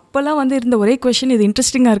வைங்களேன். ஸோ அப்போல்லாம் வந்து இருந்த ஒரே கொஷின், இது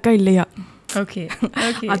இன்ட்ரெஸ்டிங்காக இருக்கா இல்லையா, ஓகே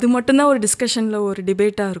அது மட்டும்தான் ஒரு டிஸ்கஷனில் ஒரு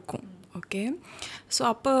டிபேட்டாக இருக்கும். ஓகே, ஸோ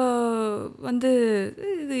அப்போ வந்து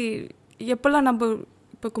இது எப்போல்லாம் நம்ம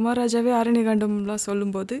இப்போ குமாரராஜாவே ஆரண்யகாண்டம்லாம்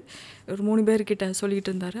சொல்லும்போது ஒரு 3 பேர்கிட்ட சொல்லிகிட்டு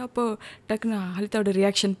இருந்தார். அப்போது டக்குன்னு ஹலிதாவோட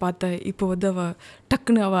ரியாக்ஷன் பார்த்தேன், இப்போ வந்து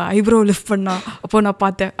டக்குன்னு அவள் ஐப்ரோ லிஃப்ட் பண்ணா, அப்போது நான்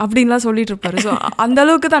பார்த்தேன் அப்படின்லாம் சொல்லிட்டு இருப்பாரு. ஸோ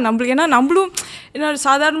அந்தளவுக்கு தான் நம்மளுக்கு, ஏன்னா நம்மளும் என்ன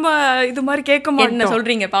சாதாரணமாக இது மாதிரி கேட்க மாட்டோம், என்ன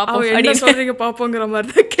சொல்கிறீங்க பாப்போம், என்ன சொல்கிறீங்க பார்ப்போங்கிற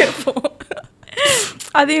மாதிரி தான் கேட்போம்.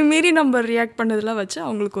 அதே மீறி நம்ம ரியாக்ட் பண்ணதெல்லாம் வச்சு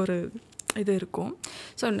அவங்களுக்கு ஒரு இது இருக்கும்.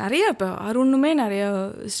 ஸோ நிறையா இப்போ அருணுமே நிறையா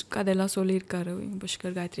கதையெல்லாம் சொல்லியிருக்காரு,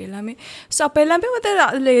 புஷ்கர் காயத்ரி எல்லாமே. ஸோ அப்போ எல்லாமே வந்து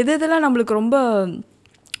அதில் எதெல்லாம் நம்மளுக்கு ரொம்ப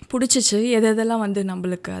பிடிச்சிச்சு, எதெல்லாம் வந்து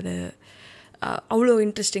நம்மளுக்கு அது அவ்வளோ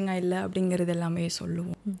இன்ட்ரெஸ்டிங்காக இல்லை அப்படிங்கிறது எல்லாமே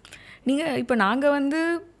சொல்லுவோம். நீங்கள் இப்போ நாங்கள் வந்து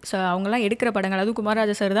அவங்கெல்லாம் எடுக்கிற படங்கள், அதுவும்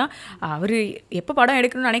குமாரராஜா சார் தான், அவர் எப்போ படம்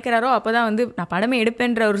எடுக்கணும்னு நினைக்கிறாரோ அப்போ தான் வந்து நான் படமே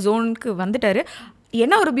எடுப்பேன்ற ஒரு ஜோனுக்கு வந்துட்டார்.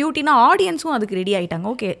 என்ன ஒரு பியூட்டினா ஆடியன்ஸும் அதுக்கு ரெடி ஆகிட்டாங்க.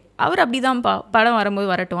 ஓகே, அவர் அப்படி தான் படம் வரும்போது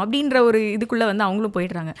வரட்டும் அப்படின்ற ஒரு இதுக்குள்ளே வந்து அவங்களும்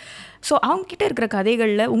போயிடுறாங்க. ஸோ அவங்ககிட்ட இருக்கிற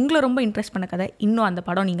கதைகளில் உங்களை ரொம்ப இன்ட்ரெஸ்ட் பண்ண கதை, இன்னும் அந்த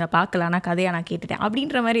படம் நீங்கள் பார்க்கல ஆனால் கதையாக நான் கேட்டுட்டேன்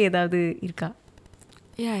அப்படின்ற மாதிரி ஏதாவது இருக்கா?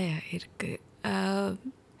 இருக்குது.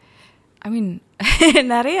 ஐ மீன்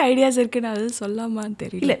நிறைய ஐடியாஸ் இருக்குது, நான் அது சொல்லாமான்னு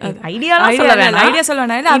தெரியல. ஐடியா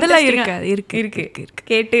சொல்லுவேன், அதெல்லாம் இருக்கு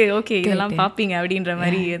கேட்டு ஓகே இதெல்லாம் பார்ப்பீங்க அப்படின்ற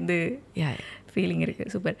மாதிரி வந்து ஃபீலிங்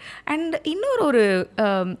இருக்குது. சூப்பர். அண்ட் இன்னொரு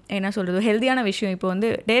என்ன சொல்கிறது, ஹெல்தியான விஷயம் இப்போ வந்து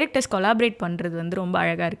டைரக்டர்ஸ் கொலாபரேட் பண்ணுறது வந்து ரொம்ப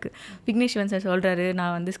அழகாக இருக்குது. விக்னேஷ்வன் சார் சொல்கிறாரு,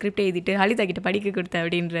 நான் வந்து ஸ்கிரிப்ட் எழுதிட்டு ஹலிதா கிட்ட படிக்க கொடுத்தேன்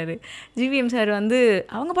அப்படின்றாரு. ஜிவிஎம் சார் வந்து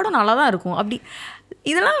அவங்க படம் நல்லா தான் இருக்கும் அப்படி.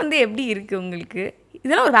 இதெல்லாம் வந்து எப்படி இருக்குது உங்களுக்கு?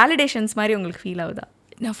 இதெல்லாம் ஒரு வேலிடேஷன்ஸ் மாதிரி உங்களுக்கு ஃபீல் ஆகுதா?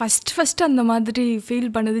 நான் ஃபஸ்ட்டு அந்த மாதிரி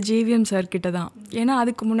ஃபீல் பண்ணது ஜேவிஎம் சார்கிட்ட தான். ஏன்னா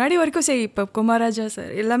அதுக்கு முன்னாடி வரைக்கும் சரி, இப்போ குமாரராஜா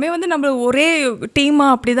சார் எல்லாமே வந்து நம்ம ஒரே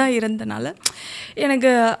டீமாக அப்படி தான் இருந்தனால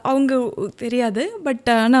எனக்கு அவங்க தெரியாது. பட்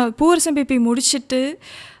ஆனால் பூவரசம் பிபி முடிச்சுட்டு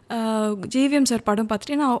ஜேவிஎம் சார் படம்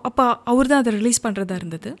பார்த்துட்டு, ஏன்னா அப்போ அவர் தான் அதை ரிலீஸ் பண்ணுறதா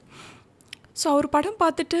இருந்தது. ஸோ அவர் படம்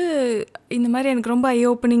பார்த்துட்டு இந்த மாதிரி எனக்கு ரொம்ப ஐ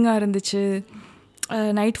ஓப்பனிங்காக இருந்துச்சு.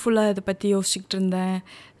 நைட் ஃபுல்லாக அதை பற்றி யோசிச்சுக்கிட்டு இருந்தேன்.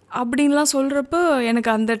 அப்படின்லாம் சொல்கிறப்போ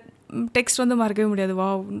எனக்கு அந்த டெக்ஸ்ட் வந்து மறக்கவே முடியாது. வா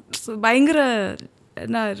பயங்கர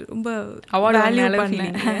நான் ரொம்ப வேல்யூ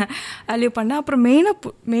பண்ணேன். அப்புறம்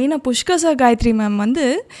மெயினாக புஷ்கசா காயத்ரி மேம் வந்து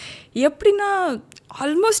எப்படின்னா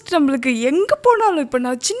ஆல்மோஸ்ட் நம்மளுக்கு எங்கே போனாலும் இப்போ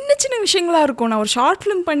நான் சின்ன சின்ன விஷயங்களாக இருக்கும், நான் ஒரு ஷார்ட்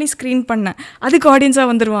ஃபிலிம் பண்ணி ஸ்க்ரீன் பண்ணேன், அதுக்கு ஆடியன்ஸாக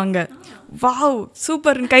வந்துடுவாங்க, வாவ்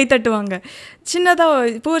சூப்பர்னு கை தட்டுவாங்க.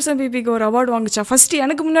 சின்னதாக பூர் சம்பிபிக்கு ஒரு அவார்டு வாங்குச்சா ஃபஸ்ட்டு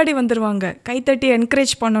எனக்கு முன்னாடி வந்துடுவாங்க, கைத்தட்டி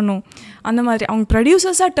என்கரேஜ் பண்ணணும். அந்த மாதிரி அவங்க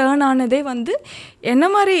ப்ரொடியூசர்ஸாக டேர்ன் ஆனதே வந்து என்ன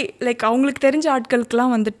மாதிரி லைக் அவங்களுக்கு தெரிஞ்ச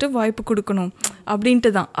ஆட்களுக்கெலாம் வந்துட்டு வாய்ப்பு கொடுக்கணும்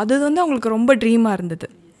அப்படின்ட்டு தான். அது வந்து அவங்களுக்கு ரொம்ப ட்ரீமாக இருந்தது.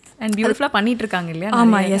 அண்ட் பியூட்டிஃபுல்லாக பண்ணிகிட்ருக்காங்க இல்லையா?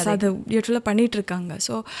 ஆமாம், எஸ், அது பியூட்டிஃபுல்லாக பண்ணிகிட்ருக்காங்க.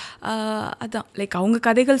 ஸோ அதான் லைக் அவங்க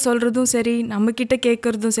கதைகள் சொல்கிறதும் சரி, நம்மக்கிட்ட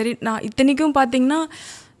கேட்குறதும் சரி. நான் இத்தனைக்கும் பார்த்திங்கன்னா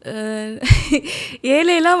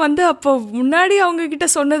ஏழையெல்லாம் வந்து அப்போ முன்னாடி அவங்கக்கிட்ட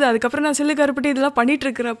சொன்னது, அதுக்கப்புறம் நான் சில்லுக்கருப்பட்டி இதெல்லாம்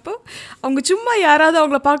பண்ணிகிட்ருக்கிறப்போ அவங்க சும்மா யாராவது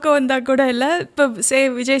அவங்கள பார்க்க வந்தால் கூட இல்லை, இப்போ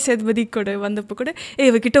விஜய் சேதுபதி கூட வந்தப்போ கூட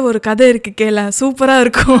இவகிட்ட ஒரு கதை இருக்குது கேள சூப்பராக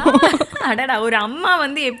இருக்கும். அடடா, ஒரு அம்மா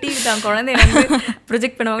வந்து எப்படி இருக்காங்க குழந்தைய வந்து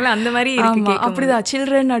ப்ரொஜெக்ட் பண்ணுவாங்களோ அந்த மாதிரி. ஆமாம், அப்படிதான்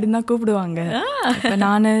சில்ட்ரன் அப்படின்னு தான் கூப்பிடுவாங்க. இப்போ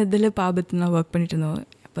நான் இதில் பாபத்துலாம் ஒர்க் பண்ணிட்டு இருந்தோம்,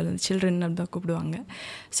 அப்போ சில்ட்ரன் அப்படி தான் கூப்பிடுவாங்க.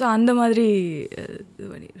 ஸோ அந்த மாதிரி இது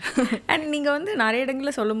பண்ணிடுறேன். அண்ட் நீங்கள் வந்து நிறைய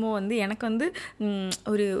இடங்களில் சொல்லும்போது வந்து எனக்கு வந்து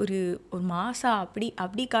ஒரு ஒரு ஒரு மாசா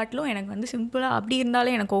அப்படி காட்டிலும் எனக்கு வந்து சிம்பிளாக அப்படி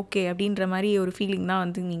இருந்தாலே எனக்கு ஓகே அப்படின்ற மாதிரி ஒரு ஃபீலிங் தான்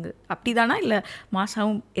வந்து நீங்கள் அப்படி தானா இல்லை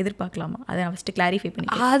மாசாவும் எதிர்பார்க்கலாமா? அதை நான் ஃபஸ்ட்டு கிளாரிஃபை பண்ணி.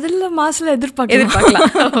 அதில் மாசில் எதிர்பார்க்கலாம்.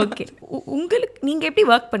 ஓகே, உங்களுக்கு நீங்கள் எப்படி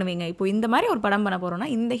ஒர்க் பண்ணுவீங்க? இப்போ இந்த மாதிரி ஒரு படம் பண்ண போகிறோன்னா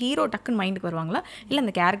இந்த ஹீரோ டக்குன்னு மைண்டுக்கு வருவாங்களா, இல்லை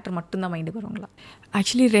இந்த கேரக்டர் மட்டும்தான் மைண்டுக்கு வருவாங்களா?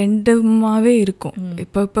 ஆக்சுவலி ரெண்டுமாவே இருக்கும்.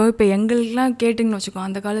 இப்போ எங்களுக்கெலாம் கேட்டிங்கன்னு வச்சுக்கோ,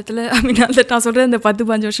 அந்த காலத்தில் அந்த நான் சொல்கிறது அந்த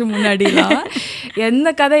 10-15 வருஷம் முன்னாடிலாம் எந்த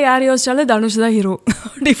கதை யார் யோசிச்சாலும் தனுஷ் தான் ஹீரோ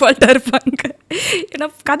டிஃபால்ட்டாக இருப்பாங்க. ஏன்னா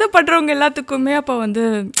கதை பண்ணுறவங்க எல்லாத்துக்குமே அப்போ வந்து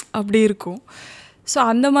அப்படி இருக்கும். ஸோ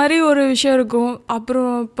அந்த மாதிரி ஒரு விஷயம் இருக்கும்.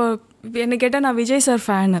 அப்புறம் இப்போ என்ன கேட்டால் நான் விஜய் சார்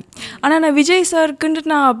ஃபேனு, ஆனால் நான் விஜய் சாருக்குன்ட்டு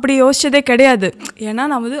நான் அப்படி யோசிச்சதே கிடையாது. ஏன்னா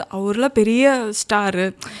நான் வந்து அவர்லாம் பெரிய ஸ்டாரு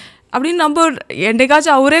அப்படின்னு நம்ம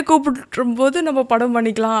என்னைக்காச்சும் அவரே கூப்பிட்டுரும்போது நம்ம படம்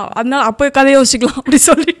பண்ணிக்கலாம், அதனால அப்போ கதை யோசிக்கலாம் அப்படி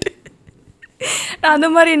சொல்லிட்டு நான் அந்த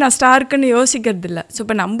மாதிரி நான் ஸ்டாருக்குன்னு யோசிக்கிறது இல்லை. ஸோ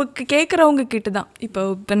இப்போ நமக்கு கேட்குறவங்க கிட்ட தான்.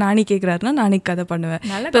 இப்போ நானி கேட்குறாருன்னா நானிக்கு கதை பண்ணுவேன்.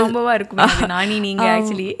 ரொம்பவா இருக்கும் நானி நீங்கள்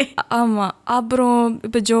ஆக்சுவலி. ஆமாம். அப்புறம்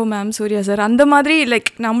இப்போ ஜோ மேம், சூர்யா சார், அந்த மாதிரி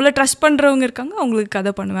லைக் நம்மளை ட்ரஸ்ட் பண்ணுறவங்க இருக்காங்க, அவங்களுக்கு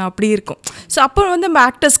கதை பண்ணுவேன், அப்படி இருக்கும். ஸோ அப்போ வந்து நம்ம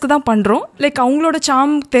ஆக்டர்ஸ்க்கு தான் பண்ணுறோம், லைக் அவங்களோட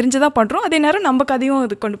சாம் தெரிஞ்சுதான் பண்ணுறோம், அதே நேரம் நம்ம கதையும்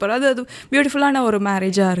அது கொண்டு போகிறோம். அது பியூட்டிஃபுல்லான ஒரு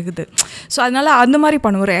மேரேஜாக இருக்குது. ஸோ அதனால் அந்த மாதிரி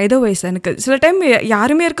பண்ணுவோம். ஏதோ வயசு எனக்கு சில டைம்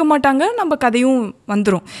யாருமே இருக்க மாட்டாங்க, நம்ம கதையும்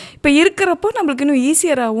வந்துடும். இப்போ இருக்கிறப்போ நம்மளுக்கு இன்னும்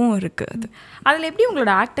ஈஸியராகவும் இருக்குது. அது அதில் எப்படி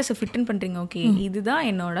உங்களோட ஆக்டர்ஸை ஃபிட்டன் பண்ணுறீங்க? ஓகே, இதுதான்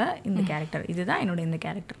என்னோட இந்த கேரக்டர், இதுதான் என்னோட இந்த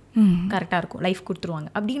கேரக்டர், கரெக்டாக இருக்கும், லைஃப் கொடுத்துருவாங்க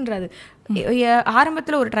அப்படின்றது.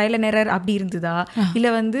 ஆரம்பத்தில் ஒரு ட்ரையல் அண்ட் எரர் அப்படி இருந்ததா,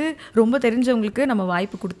 இல்லை வந்து ரொம்ப தெரிஞ்சவங்களுக்கு நம்ம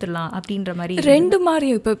வாய்ப்பு கொடுத்துடலாம் அப்படின்ற மாதிரி? ரெண்டு மாதிரி.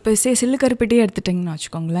 இப்போ சில்லுக்கருப்பட்டியே எடுத்துட்டிங்கன்னு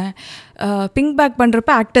வச்சுக்கோங்களேன், பிங்க் பேக்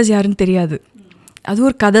பண்ணுறப்ப ஆக்டர்ஸ் யாருன்னு தெரியாது, அது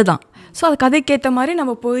ஒரு கதை தான். ஸோ அது கதைக்கேற்ற மாதிரி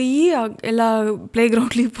நம்ம போய் எல்லா ப்ளே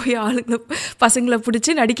கிரவுண்ட்லேயும் போய் பசங்களை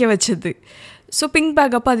பிடிச்சி நடிக்க வச்சது. ஸோ பிங்க்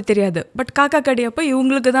பேக் அப்போ அது தெரியாது. பட் காக்கா கடி அப்போ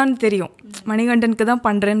இவங்களுக்கு தான் தெரியும், மணிகண்டனுக்கு தான்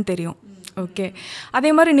பண்ணுறேன்னு தெரியும். ஓகே,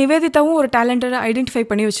 அதே மாதிரி நிவேதிதாவும் ஒரு டேலண்டடாக ஐடென்டிஃபை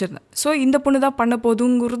பண்ணி வச்சுருந்தேன். ஸோ இந்த பொண்ணு தான் பண்ண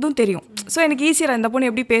போதுங்கிறதும் தெரியும். ஸோ எனக்கு ஈஸியாக இந்த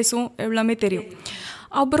பொண்ணு எப்படி பேசும் எல்லாமே தெரியும்.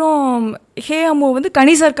 அப்புறம் ஹே அம்மோ வந்து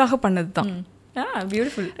கணிசருக்காக பண்ணது தான்.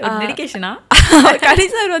 பியூட்டிஃபுல் டெடிகேஷனா?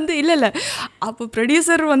 கணிசர் வந்து இல்லை அப்போ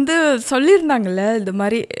ப்ரொடியூசர் வந்து சொல்லியிருந்தாங்கல்ல, இந்த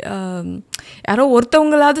மாதிரி யாரோ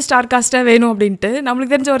ஒருத்தவங்களாவது ஸ்டார் காஸ்ட்டாக வேணும் அப்படின்ட்டு.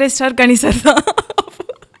 நம்மளுக்கு தெரிஞ்ச ஒரே ஸ்டார் கணிசர் தான்.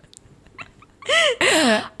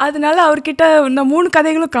 அதனால அவர்கிட்ட நான் 3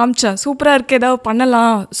 கதைகளும் காமிச்சேன், சூப்பராக இருக்குது, ஏதாவது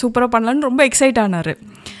பண்ணலாம், சூப்பராக பண்ணலான்னு ரொம்ப எக்ஸைட் ஆனார்.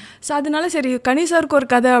 ஸோ அதனால சரி கணிசாருக்கு ஒரு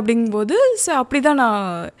கதை அப்படிங்கும்போது ஸோ அப்படி தான் நான்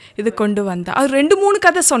இது கொண்டு வந்தேன். அவர் 2-3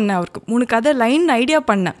 கதை சொன்னேன், அவருக்கு 3 கதை லைன் ஐடியா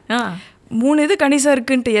பண்ணேன். 3 இது கணிசா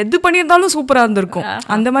இருக்குன்ட்டு எது பண்ணியிருந்தாலும் சூப்பராக இருந்திருக்கும்,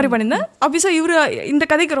 அந்த மாதிரி பண்ணியிருந்தேன். ஆஃபீஸாக இவர் இந்த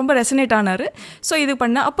கதைக்கு ரொம்ப ரெசனேட் ஆனார். ஸோ இது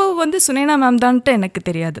பண்ணேன். அப்போ வந்து சுனேனா மேம் தான்ட்டு எனக்கு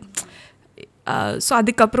தெரியாது. ஸோ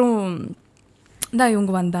அதுக்கப்புறம் தான்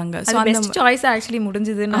இவங்க வந்தாங்க. ஸோ அந்த சாய்ஸ் ஆக்சுவலி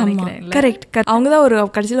முடிஞ்சதுன்னு நினைக்கிறேன். கரெக்ட், அவங்க தான் ஒரு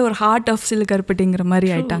கடைசியில் ஒரு ஹார்ட் ஆஃப் சில்லுக்கருப்பட்டிங்கிற மாதிரி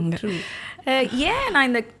ஆயிட்டாங்க. ஏன் நான்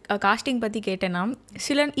இந்த காஸ்டிங் பற்றி கேட்டேன்னா,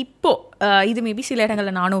 இது மேபி சில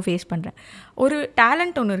இடங்களில் நானும் ஃபேஸ் பண்ணுறேன். ஒரு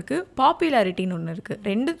டேலண்ட் ஒன்று இருக்குது, பாப்புலாரிட்டின்னு ஒன்று இருக்குது.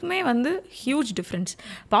 ரெண்டுக்குமே வந்து ஹியூஜ் டிஃப்ரென்ஸ்.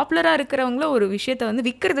 பாப்புலராக இருக்கிறவங்கள ஒரு விஷயத்தை வந்து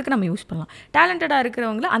விற்கிறதுக்கு நம்ம யூஸ் பண்ணலாம், டேலண்டடாக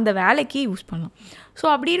இருக்கிறவங்கள அந்த வேலைக்கு யூஸ் பண்ணலாம். ஸோ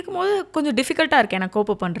அப்படி இருக்கும்போது கொஞ்சம் டிஃபிகல்ட்டாக இருக்குது எனக்கு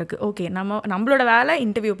கோப்பப் பண்ணுறதுக்கு. ஓகே, நம்மளோட வேலை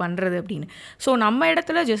இன்டர்வியூ பண்ணுறது அப்படின்னு. ஸோ நம்ம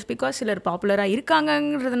இடத்துல ஜஸ்ட் பிகாஸ் சிலர் பாப்புலராக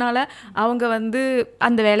இருக்காங்கங்கிறதுனால அவங்க வந்து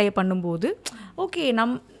அந்த வேலையை பண்ணும்போது ஓகே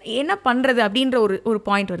என்ன பண்ணுறது அப்படின்ற ஒரு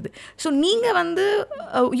பாயிண்ட் வருது. ஸோ நீங்கள் வந்து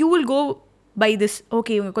you will go by this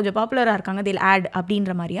okay இவங்க கொஞ்சம் பாப்புலராக இருக்காங்க தில் ஆட்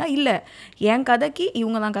அப்படின்ற மாதிரியா இல்லை என் கதைக்கு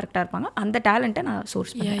இவங்க தான் கரெக்டாக இருப்பாங்க அந்த டேலண்ட்டை நான்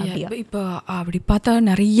சோர்ஸ் பண்ணேன். இப்போ அப்படி பார்த்தா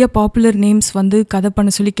நிறைய பாப்புலர் நேம்ஸ் வந்து கதை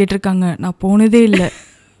பண்ண சொல்லி கேட்டிருக்காங்க. நான் போனதே இல்லை.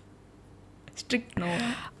 Strict no.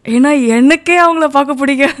 ஏன்னா எனக்கே அவங்கள பார்க்க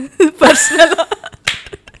பிடிக்காது பர்சனலாக.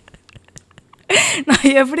 நான்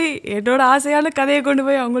எப்படி என்னோட ஆசையான கதையை கொண்டு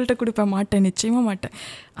போய் அவங்கள்ட்ட கொடுப்பேன்? மாட்டேன், நிச்சயமாக மாட்டேன்.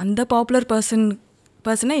 அந்த பாப்புலர்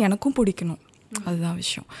பர்சனை எனக்கும் பிடிக்கணும், அதுதான்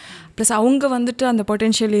விஷயம். ப்ளஸ் அவங்க வந்துட்டு அந்த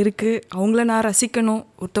பொட்டென்ஷியல் இருக்குது, அவங்கள நான் ரசிக்கணும்.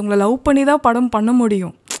 ஒருத்தவங்கள லவ் பண்ணி தான் படம் பண்ண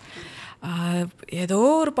முடியும். ஏதோ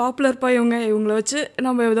ஒரு பாப்புலர் இவங்கள வச்சு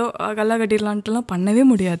நம்ம ஏதோ கல்லா கட்டிடலான்ட்டுலாம் பண்ணவே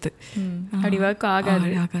முடியாது. அப்படி ஒர்க் ஆகாது.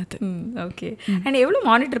 ஓகே. அண்ட் எவ்வளோ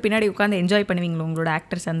மானிட்டர் பின்னாடி உட்காந்து என்ஜாய் பண்ணுவீங்களோ உங்களோட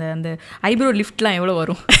ஆக்டர்ஸ்? அந்த அந்த ஐப்ரோ லிஃப்ட்லாம் எவ்வளோ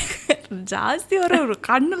வரும்? ஜாஸ்தி வரும்,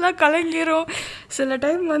 கண்ணெல்லாம் கலங்கிரும். சில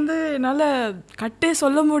டைம் வந்து என்னால் கட்டே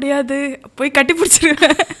சொல்ல முடியாது, போய் கட்டி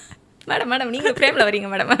பிடிச்சிருவேன். மேடம் நீங்கள் ஃப்ரேமில் வரீங்க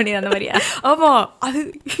மேடம் அப்படி அந்த மாதிரியா? ஆமாம், அது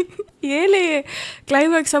 7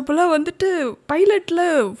 கிளைமேக்ஸ் அப்போல்லாம் வந்துட்டு பைலட்டில்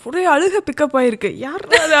ஒரே அழுக பிக்கப் ஆகிருக்கு. யார்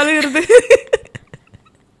அது அழுகிறது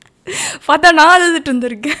பார்த்தா நான் அழுதுட்டு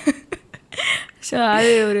இருந்திருக்கேன். ஸோ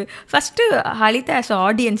அது ஒரு ஃபஸ்ட்டு ஹலிதா ஆஸ்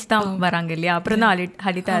ஆடியன்ஸ் தான் வராங்க இல்லையா, அப்புறம் தான்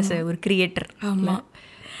ஹலிதா ஆஸ் ஒரு கிரியேட்டர். ஆமாம்.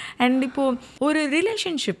 அண்ட் இப்போது ஒரு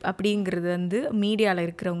ரிலேஷன்ஷிப் அப்படிங்கிறது வந்து மீடியாவில்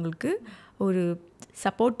இருக்கிறவங்களுக்கு ஒரு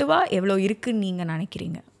சப்போர்ட்டிவாக எவ்வளோ இருக்குதுன்னு நீங்கள்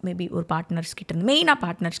நினைக்கிறீங்க? மேபி ஒரு பார்ட்னர்ஸ் கிட்டேருந்து, மெயினாக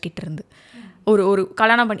பார்ட்னர்ஸ் கிட்டேருந்து ஒரு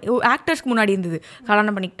கல்யாணம் பண்ணி ஆக்டர்ஸ்க்கு முன்னாடி இருந்தது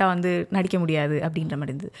கல்யாணம் பண்ணிக்கிட்டா வந்து நடிக்க முடியாது அப்படின்ற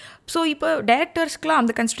மாதிரி இருந்தது. ஸோ இப்போ டேரக்டர்ஸ்க்குலாம்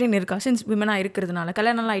அந்த கன்ஸ்ட்ரெயின் இருக்கா? சின்ஸ் விமனாக இருக்கிறதுனால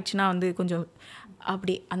கல்யாணம்லாம் ஆயிடுச்சுன்னா வந்து கொஞ்சம்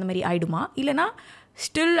அப்படி அந்த மாதிரி ஆகிடுமா, இல்லைனா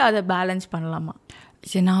ஸ்டில் அதை பேலன்ஸ் பண்ணலாமா?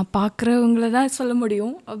 சரி, நான் பார்க்குறவங்கள தான் சொல்ல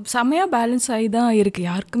முடியும். செம்மையாக பேலன்ஸ் ஆகி தான் இருக்குது.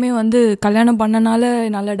 யாருக்குமே வந்து கல்யாணம் பண்ணனால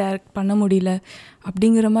நல்லா டைரக்ட் பண்ண முடியல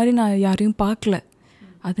அப்படிங்கிற மாதிரி நான் யாரையும் பார்க்கல.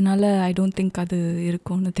 அதனால ஐ டோன்ட் திங்க் அது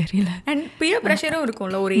இருக்கும்னு தெரியல. அண்ட் பியர் ப்ரெஷரும்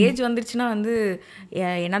இருக்கும்ல, ஒரு ஏஜ் வந்துருச்சுன்னா வந்து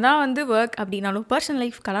என்னதான் வந்து ஒர்க் அப்படின்னாலும் பர்சனல்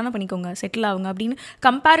லைஃப் கல்யாணம் பண்ணிக்கோங்க, செட்டில் ஆகுங்க அப்படின்னு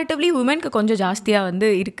கம்பேரிட்டிவ்லி உமனுக்கு கொஞ்சம் ஜாஸ்தியாக வந்து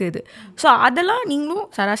இருக்குது. ஸோ அதெல்லாம்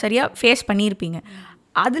நீங்களும் சராசரியாக ஃபேஸ் பண்ணியிருப்பீங்க.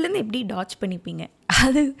 அதுலேருந்து எப்படி டாச் பண்ணிப்பீங்க?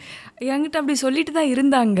 அது என்கிட்ட அப்படி சொல்லிட்டு தான்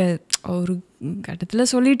இருந்தாங்க, ஒரு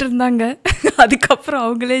கட்டத்தில் சொல்லிட்டு இருந்தாங்க. அதுக்கப்புறம்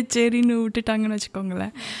அவங்களே சரின்னு விட்டுட்டாங்கன்னு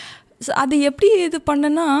வச்சுக்கோங்களேன். ஸோ அது எப்படி இது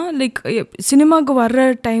பண்ணேன்னா, லைக் சினிமாவுக்கு வர்ற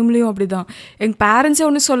டைம்லேயும் அப்படி தான். எங்கள் பேரண்ட்ஸே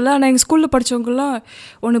ஒன்று சொல்ல, ஆனால் எங்கள் ஸ்கூலில் படித்தவங்களாம்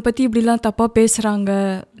உன்னை பற்றி இப்படிலாம் தப்பாக பேசுகிறாங்க,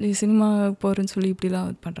 நீ சினிமா போகிறேன்னு சொல்லி இப்படிலாம்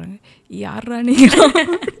இது பண்ணுறாங்க. யாரா நீங்கள்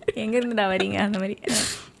எங்கேருந்துடா வரீங்க அந்த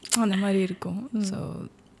மாதிரி இருக்கும். ஸோ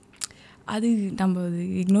அது நம்ம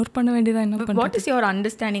இக்னோர் பண்ண வேண்டியதான். என்ன பண்ண? வாட் இஸ் யுவர்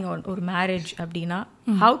அண்டர்ஸ்டாண்டிங் ஒரு மேரேஜ் அப்படின்னா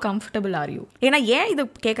ஹவு கம்ஃபர்டபுள் ஆர் யூ? ஏன்னா ஏன் இதை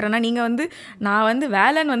கேட்குறேன்னா, நீங்கள் வந்து நான் வந்து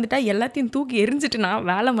வேலைன்னு வந்துட்டா எல்லாத்தையும் தூக்கி எரிஞ்சிட்டு நான்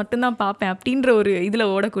வேலை மட்டும்தான் பார்ப்பேன் அப்படின்ற ஒரு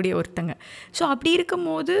இதில் ஓடக்கூடிய ஒருத்தங்க. ஸோ அப்படி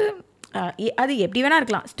இருக்கும்போது அது எப்படி வேணால்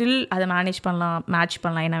இருக்கலாம், ஸ்டில் அதை மேனேஜ் பண்ணலாம், மேட்ச்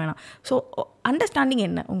பண்ணலாம், என்ன வேணாம். ஸோ அண்டர்ஸ்டாண்டிங்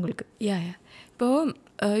என்ன உங்களுக்கு?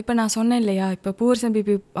 இப்போ நான் சொன்னேன் இல்லையா, இப்போ பூவர்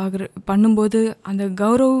பிபி பண்ணும்போது அந்த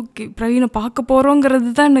கௌரவ் பிரவீனை பார்க்க போகிறோங்கிறது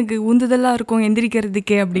தான் எனக்கு உந்துதலாக இருக்கும்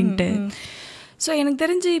எந்திரிக்கிறதுக்கே அப்படின்ட்டு. ஸோ எனக்கு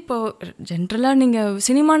தெரிஞ்சு இப்போது ஜென்ரலாக நீங்கள்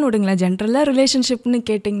சினிமான்னு விடுங்களேன், ஜென்ரலாக ரிலேஷன்ஷிப்னு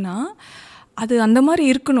கேட்டிங்கன்னா அது அந்த மாதிரி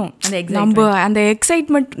இருக்கணும். நம்ம அந்த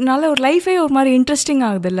எக்ஸைட்மெண்ட்னால ஒரு லைஃபே ஒரு மாதிரி இன்ட்ரெஸ்டிங்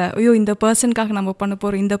ஆகுதுல்ல. ஐயோ இந்த பர்சனுக்காக நம்ம பண்ண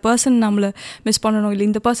போகிறோம், இந்த பர்சன் நம்மளை மிஸ் பண்ணணும், இல்லை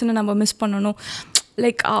இந்த பர்சனை நம்ம மிஸ் பண்ணணும்,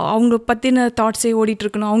 லைக் அவங்க பற்றின தாட்ஸே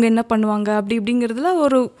ஓடிட்டுருக்கணும், அவங்க என்ன பண்ணுவாங்க அப்படி இப்படிங்கிறதுல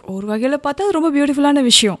ஒரு வகையில் பார்த்தா அது ரொம்ப பியூட்டிஃபுல்லான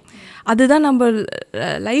விஷயம். அதுதான் நம்ம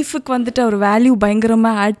லைஃபுக்கு வந்துட்டு ஒரு வேல்யூ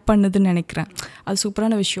பயங்கரமாக ஆட் பண்ணுதுன்னு நினைக்கிறேன். அது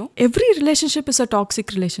சூப்பரான விஷயம். Every relationship is a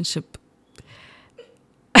toxic relationship.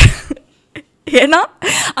 ஏன்னா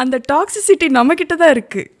அந்த டாக்ஸிசிட்டி நம்மக்கிட்ட தான்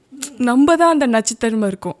இருக்குது, நம்ம தான் அந்த நச்சுத்தன்மை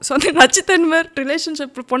இருக்கும். ஸோ அந்த நச்சுத்தன்மை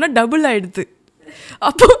ரிலேஷன்ஷிப் போனால் டபுள் ஆகிடுது.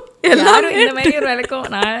 அப்போ எல்லாரும் இந்த மாதிரி ஒரு விளக்கம்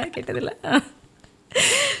நான் கேட்டதில்லை.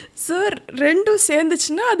 ஸோ ரெண்டும்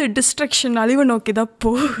சேர்ந்துச்சுன்னா அது டிஸ்ட்ரக்ஷன், அழிவை நோக்கி தான்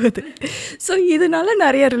போகுது. ஸோ இதனால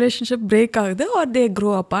நிறைய ரிலேஷன்ஷிப் பிரேக் ஆகுது, ஆர் தே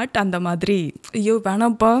க்ரோ அப்பார்ட். அந்த மாதிரி ஐயோ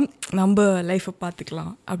வேணாம்ப்பா நம்ம லைஃப்பை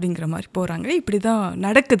பார்த்துக்கலாம் அப்படிங்கிற மாதிரி போகிறாங்க. இப்படி தான்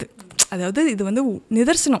நடக்குது. அதாவது இது வந்து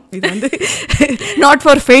நிதர்சனம், இது வந்து நாட்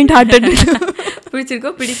ஃபார் ஃபெயிண்ட் ஹார்ட்டட்.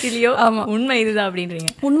 பிடிச்சிருக்கோ பிடிக்கலையோ, ஆமாம் உண்மை இதுதான்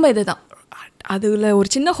அப்படின்றீங்க. உண்மை இதுதான். அதில் ஒரு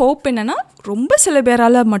சின்ன ஹோப் என்னென்னா, ரொம்ப சில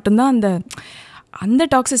பேரால் மட்டும்தான் அந்த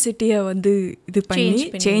டாக்ஸிசிட்டியை வந்து இது பண்ணி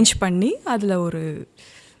சேஞ்ச் பண்ணி அதில் ஒரு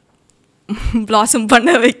பிளாசம் பண்ண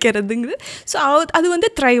வைக்கிறதுங்கிறது. ஸோ அது வந்து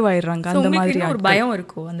த்ரைவ் ஆயிடுறாங்க. அந்த மாதிரி ஒரு பயம்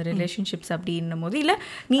இருக்கும் அந்த ரிலேஷன்ஷிப்ஸ் அப்படின்னும் போது, இல்லை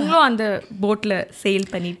நீங்களும் அந்த போட்டில்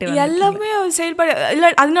செயில் பண்ணிட்டு எல்லாமே செயல்பட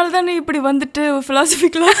இல்லை, அதனால தானே இப்படி வந்துட்டு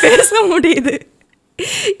ஃபிலாசபிக்கலாக பேச முடியுது.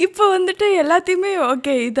 இப்போ வந்துட்டு எல்லாத்தையுமே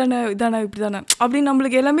ஓகே இதானே இப்படி தானே அப்படின்னு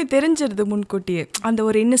நம்மளுக்கு எல்லாமே தெரிஞ்சிருது முன்கூட்டியே. அந்த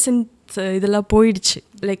ஒரு இன்னசென்ட் இதெல்லாம் போயிடுச்சு.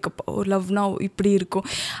 லைக் ஒரு லவ்னா இப்படி இருக்கும்.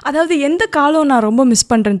 அதாவது எந்த காலம் நான் ரொம்ப மிஸ்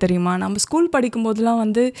பண்ணுறேன்னு தெரியுமா? நம்ம ஸ்கூல் படிக்கும்போதெல்லாம்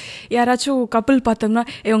வந்து யாராச்சும் கப்புள் பார்த்தோம்னா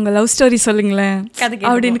உங்கள் லவ் ஸ்டோரி சொல்லுங்களேன்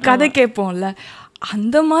அப்படின்னு கதை கேட்போம்ல.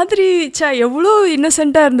 அந்த மாதிரி எவ்வளோ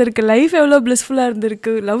இன்னசென்ட்டாக இருந்திருக்கு லைஃப், எவ்வளோ ப்ளிஸ்ஃபுல்லாக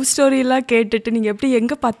இருந்திருக்கு. லவ் ஸ்டோரியெல்லாம் கேட்டுட்டு நீங்கள் எப்படி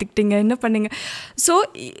எங்கே பார்த்துக்கிட்டீங்க, என்ன பண்ணீங்க. ஸோ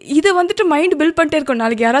இதை வந்துட்டு மைண்ட் பில்ட் பண்ணிட்டே இருக்கோம்.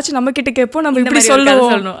 நாளைக்கு யாராச்சும் நம்மக்கிட்ட கேட்போம், நம்ம இப்படி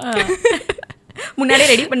சொல்லுவோம். முன்னாடியே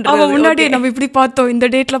ரெடி பண்ணுறோம். அவன் முன்னாடியே நம்ம இப்படி பார்த்தோம், இந்த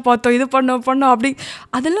டேட்டில் பார்த்தோம், இது பண்ணோம் அப்படி.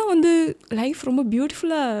 அதெல்லாம் வந்து லைஃப் ரொம்ப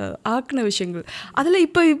பியூட்டிஃபுல்லாக ஆக்கின விஷயங்கள். அதில்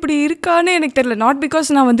இப்போ இப்படி இருக்கான்னு எனக்கு தெரியல. நாட்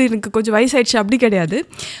பிகாஸ் நான் வந்து எனக்கு கொஞ்சம் வயசாயிடுச்சு அப்படி கிடையாது.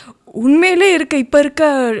 உண்மையிலே இப்போ இருக்க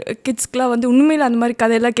கிட்ஸ்க்கெலாம் வந்து உண்மையில் அந்த மாதிரி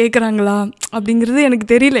கதையெல்லாம் கேட்குறாங்களா அப்படிங்கிறது எனக்கு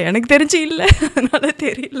தெரியல. எனக்கு தெரிஞ்சு இல்லை, அதனால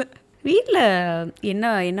தெரியல. வீட்டில்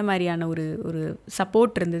என்ன மாதிரியான ஒரு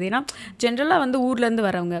சப்போர்ட் இருந்தது? ஏன்னா ஜென்ரலாக வந்து ஊர்லேருந்து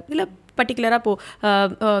வரவங்க இல்லை பர்டிகுலராக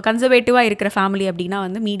இப்போது கன்சர்வேட்டிவாக இருக்கிற ஃபேமிலி அப்படின்னா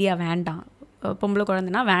வந்து மீடியா வேண்டாம், பொம்பளை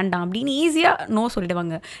குழந்தைனா வேண்டாம் அப்படின்னு ஈஸியாக நோ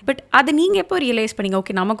சொல்லிடுவாங்க. பட் அதை நீங்கள் எப்போ ரியலைஸ் பண்ணீங்க,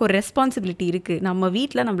 ஓகே நமக்கு ஒரு ரெஸ்பான்சிபிலிட்டி இருக்குது, நம்ம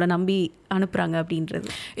வீட்டில் நம்மளை நம்பி அனுப்புகிறாங்க அப்படின்றது?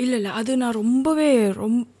 இல்லை அது நான் ரொம்பவே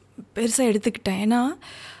பெருசாக எடுத்துக்கிட்டேன். ஏன்னா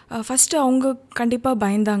ஃபஸ்ட்டு அவங்க கண்டிப்பாக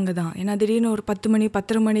பயந்தாங்க தான். ஏன்னா திடீர்னு ஒரு 10 மணி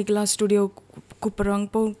 10:30 மணிக்கெலாம் ஸ்டுடியோ கூப்பிட்றாங்க.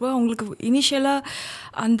 போக அவங்களுக்கு இனிஷியலாக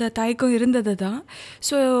அந்த தயக்கம் இருந்தது தான்.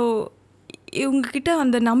 ஸோ இவங்கக்கிட்ட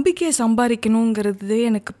அந்த நம்பிக்கையை சம்பாதிக்கணுங்கிறது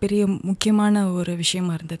எனக்கு பெரிய முக்கியமான ஒரு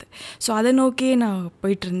விஷயமா இருந்தது. ஸோ அதை நோக்கியே நான்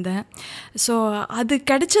போயிட்டுருந்தேன். ஸோ அது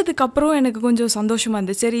கிடைச்சதுக்கப்புறம் எனக்கு கொஞ்சம் சந்தோஷமாக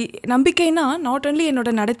இருந்தது. சரி, நம்பிக்கைனா நாட் ஒன்லி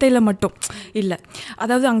என்னோடய நடத்தையில் மட்டும் இல்லை,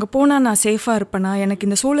 அதாவது அங்கே போனால் நான் சேஃபாக இருப்பேனா, எனக்கு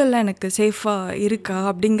இந்த சூழலில் எனக்கு சேஃபாக இருக்கா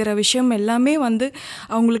அப்படிங்கிற விஷயம் எல்லாமே வந்து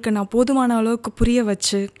அவங்களுக்கு நான் போதுமான அளவுக்கு புரிய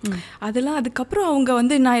வச்சு அதெல்லாம் அதுக்கப்புறம் அவங்க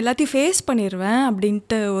வந்து நான் எல்லாத்தையும் ஃபேஸ் பண்ணிடுவேன்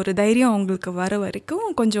அப்படின்ட்டு ஒரு தைரியம் அவங்களுக்கு வர வரைக்கும்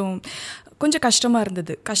கொஞ்சம் கஷ்டமாக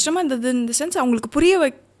இருந்தது இந்த சென்ஸ். அவங்களுக்கு புரிய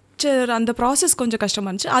வச்ச அந்த ப்ராசஸ் கொஞ்சம் கஷ்டமாக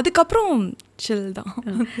இருந்துச்சு. அதுக்கப்புறம் சில் தான்.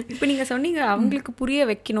 இப்போ நீங்கள் சொன்னீங்க அவங்களுக்கு புரிய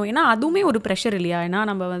வைக்கணும், ஏன்னா அதுவுமே ஒரு ப்ரெஷர் இல்லையா? ஏன்னா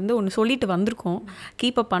நம்ம வந்து ஒன்று சொல்லிட்டு வந்திருக்கோம்,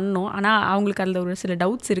 கீப்பப் பண்ணணும், ஆனால் அவங்களுக்கு அதில் ஒரு சில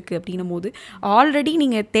டவுட்ஸ் இருக்குது அப்படின்னும் போது ஆல்ரெடி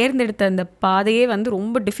நீங்கள் தேர்ந்தெடுத்த அந்த பாதையே வந்து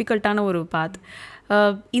ரொம்ப டிஃபிகல்ட்டான ஒரு பாத்.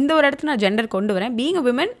 இந்த ஒரு இடத்துல நான் ஜெண்டர் கொண்டு வரேன், being a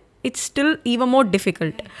women it's still even more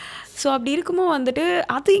difficult. So அப்படி இருக்கும்போது வந்துட்டு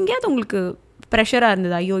அது எங்கேயாவது உங்களுக்கு ப்ரெஷராக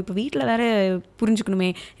இருந்தது? ஐயோ இப்போ வீட்டில் வேறு புரிஞ்சுக்கணுமே,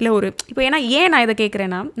 இல்லை இப்போ ஏன்னா நான் இதை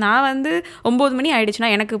கேட்குறேன்னா, நான் வந்து 9 மணி ஆகிடுச்சுன்னா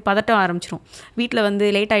எனக்கு பதட்டம் ஆரம்பிச்சிடும். வீட்டில் வந்து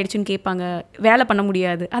லேட் ஆகிடுச்சுன்னு கேட்பாங்க, வேலை பண்ண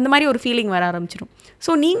முடியாது, அந்த மாதிரி ஒரு ஃபீலிங் வர ஆரம்பிச்சிடும்.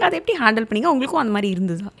 ஸோ நீங்கள் அதை எப்படி ஹேண்டில் பண்ணீங்க? உங்களுக்கும் அந்த மாதிரி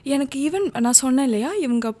இருந்ததா? எனக்கு ஈவன் நான் சொன்னேன் இல்லையா,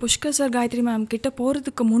 இவங்க புஷ்கர் சார் காயத்ரி மேம் கிட்டே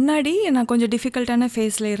போகிறதுக்கு முன்னாடி நான் கொஞ்சம் டிஃபிகல்ட்டான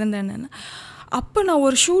ஃபேஸில் இருந்தேன்னு. அப்போ நான்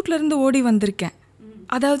ஒரு ஷூட்லேருந்து ஓடி வந்திருக்கேன்.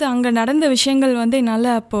 அதாவது அங்கே நடந்த விஷயங்கள் வந்து என்னால்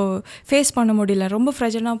அப்போது ஃபேஸ் பண்ண முடியல. ரொம்ப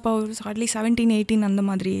ஃப்ரெஜனாக அப்போ ஹார்ட்லி 17-18 அந்த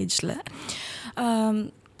மாதிரி ஏஜில்.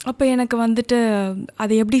 அப்போ எனக்கு வந்துட்டு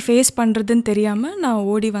அதை எப்படி ஃபேஸ் பண்ணுறதுன்னு தெரியாமல் நான்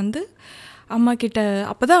ஓடி வந்து அம்மா கிட்ட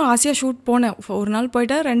அப்போ தான் ஆசையாக ஷூட் போனேன். ஒரு நாள்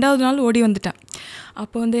போயிட்டேன், 2வது நாள் ஓடி வந்துட்டேன்.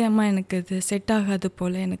 அப்போ வந்து அம்மா எனக்கு இது செட் ஆகாது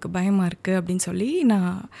போல், எனக்கு பயமாக இருக்குது அப்படின்னு சொல்லி நான்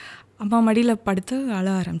அம்மா மடியில் படுத்து அழ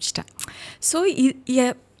ஆரம்பிச்சிட்டேன். ஸோ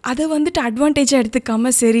அதை வந்துட்டு அட்வான்டேஜாக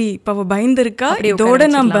எடுத்துக்காமல், சரி இப்போ அவள் பயந்துருக்கா, இதோட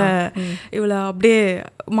நம்ம இவளை அப்படியே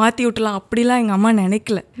மாற்றி விட்டலாம் அப்படிலாம் எங்கள் அம்மா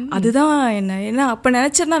நினைக்கல. அதுதான் ஏன்னா அப்போ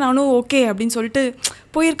நினச்சிருந்தா நானும் ஓகே அப்படின்னு சொல்லிட்டு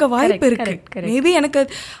போயிருக்க வாய்ப்பு இருக்குது. மேபி எனக்கு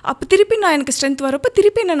அப்போ திருப்பி எனக்கு ஸ்ட்ரென்த் வரப்போ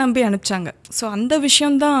திருப்பி என்னை நம்பி அனுப்பிச்சாங்க. ஸோ அந்த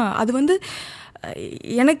விஷயந்தான் அது வந்து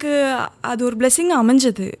எனக்கு அது ஒரு பிளெஸ்ஸிங்காக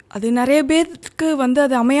அமைஞ்சது. அது நிறைய பேருக்கு வந்து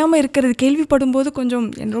அது அமையாமல் இருக்கிறது கேள்விப்படும் போது கொஞ்சம்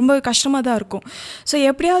ரொம்ப கஷ்டமாக தான் இருக்கும். ஸோ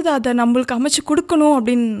எப்படியாவது அதை நம்மளுக்கு அமைச்சு கொடுக்கணும்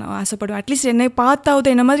அப்படின்னு நான் ஆசைப்படுவேன். அட்லீஸ்ட் என்னை பார்த்தாவது,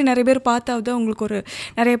 என்ன மாதிரி நிறைய பேர் பார்த்தாவது அவங்களுக்கு ஒரு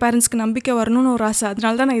நிறைய பேரண்ட்ஸ்க்கு நம்பிக்கை வரணும்னு ஒரு ஆசை.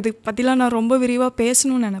 அதனால தான் நான் இது பற்றிலாம் நான் ரொம்ப விரிவாக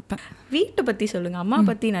பேசணும்னு நினைப்பேன். வீட்டை பற்றி சொல்லுங்கள். அம்மா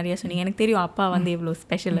பற்றி நிறையா சொன்னீங்க, எனக்கு தெரியும் அப்பா வந்து எவ்வளோ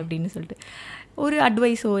ஸ்பெஷல் அப்படின்னு சொல்லிட்டு. ஒரு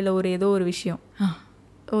அட்வைஸோ இல்லை ஏதோ ஒரு விஷயம்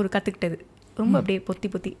கற்றுக்கிட்டது ரொம்ப அப்படியே பொத்தி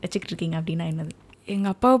வச்சுக்கிட்டு இருக்கீங்க அப்படின்னா என்னது?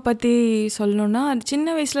 எங்கள் அப்பாவை பற்றி சொல்லணுன்னா,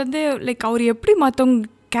 சின்ன வயசுலேருந்தே லைக் அவர் எப்படி மற்றவங்க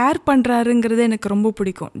கேர் பண்ணுறாருங்கிறது எனக்கு ரொம்ப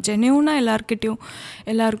பிடிக்கும். ஜென்யூனாக எல்லாருக்கு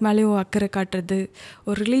மேலேயும் அக்கறை காட்டுறது,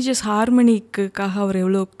 ஒரு ரிலீஜியஸ் ஹார்மனிக்காக அவர்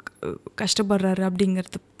எவ்வளோ கஷ்டப்படுறாரு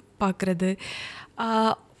அப்படிங்கிறது பார்க்குறது,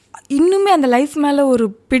 இன்னுமே அந்த லைஃப் மேலே ஒரு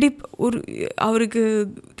அவருக்கு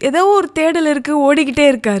ஏதோ ஒரு தேடல் இருக்குது, ஓடிக்கிட்டே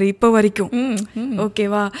இருக்கார் இப்போ வரைக்கும்.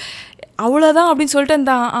 ஓகேவா, அவ்வளோதான் அப்படின்னு சொல்லிட்டு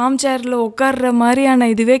அந்த ஆம் சேரில் உட்கார்ற மாதிரியான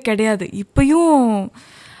இதுவே கிடையாது. இப்போயும்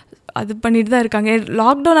அது பண்ணிட்டு தான் இருக்காங்க.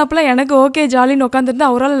 லாக்டவுன் அப்போலாம் எனக்கு ஓகே ஜாலின்னு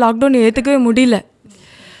உட்காந்துருந்தா அவரால் லாக்டவுன் ஏற்றுக்கவே முடியல.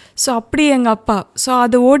 ஸோ அப்படி எங்கள் அப்பா. ஸோ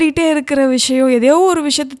அது ஓடிட்டே இருக்கிற விஷயம், ஏதோ ஒரு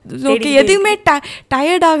விஷயத்து ஓகே, எதுவுமே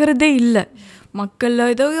டயர்ட் ஆகிறதே இல்லை. மக்கள்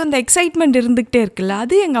ஏதோ அந்த எக்ஸைட்மெண்ட் இருந்துக்கிட்டே இருக்குல்ல,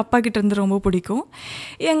 அது எங்கள் அப்பா கிட்ட இருந்து ரொம்ப பிடிக்கும்.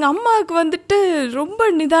 எங்கள் அம்மாவுக்கு வந்துட்டு ரொம்ப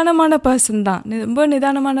நிதானமான பர்சன் தான். ரொம்ப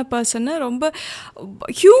நிதானமான பர்சன்னு, ரொம்ப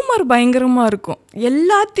ஹியூமர் பயங்கரமாக இருக்கும்.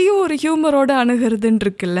 எல்லாத்தையும் ஒரு ஹியூமரோடு அணுகிறதுன்னு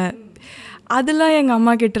இருக்குல்ல, அதெல்லாம் எங்கள்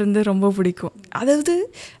அம்மா கிட்டேருந்து ரொம்ப பிடிக்கும். அதாவது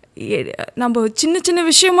நம்ம சின்ன சின்ன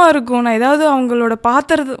விஷயமா இருக்கும், நான் ஏதாவது அவங்களோட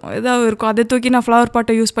பாத்திரம் ஏதாவது இருக்கும், அதை தூக்கி நான் ஃப்ளவர்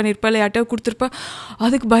பாட்டை யூஸ் பண்ணியிருப்பேன் இல்லை யார்ட்டையோ கொடுத்துருப்பேன்,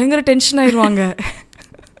 அதுக்கு பயங்கர டென்ஷன் ஆயிடுவாங்க.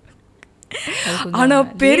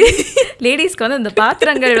 ஆனால் பெரிய லேடிஸ்க்கு வந்து அந்த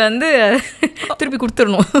பாத்திரங்கள் வந்து திருப்பி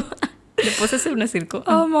கொடுத்துடணும், பொசசிவ்னஸ் இருக்கும்.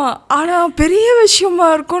 ஆமாம், ஆனால் பெரிய விஷயமா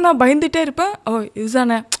இருக்கும், நான் பயந்துகிட்டே இருப்பேன், ஓ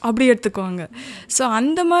இதுதானே அப்படி எடுத்துக்குவாங்க. ஸோ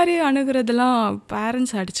அந்த மாதிரி அணுகிறதுலாம்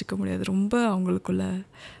பேரண்ட்ஸ் அடிச்சுக்க முடியாது, ரொம்ப அவங்களுக்குள்ள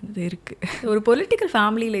இது இருக்குது. ஒரு பொலிட்டிக்கல்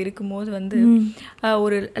ஃபேமிலியில் இருக்கும்போது வந்து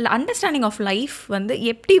ஒரு அண்டர்ஸ்டாண்டிங் ஆஃப் லைஃப் வந்து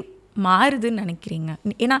எப்படி மாறுதுன்னு நினைக்கிறீங்க?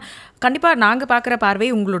 ஏன்னா கண்டிப்பாக நாங்கள் பார்க்குற பார்வை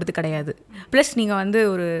உங்களோடது கிடையாது, ப்ளஸ் நீங்கள் வந்து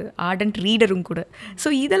ஒரு ஆர்டன்ட் ரீடரும் கூட. ஸோ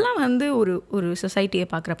இதெல்லாம் வந்து ஒரு சொசைட்டியை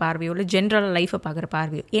பார்க்குற பார்வையோ இல்லை ஜென்ரல் லைஃப்பை பார்க்குற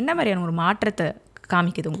பார்வையோ என்ன மாதிரியான ஒரு மாற்றத்தை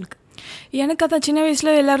காமிக்குது உங்களுக்கு? எனக்கு அதான் சின்ன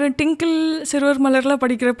வயசில் எல்லோரும் டிங்கிள் சிறுவர் மலர்லாம்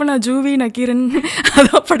படிக்கிறப்ப நான் ஜூவி நக்கீரன்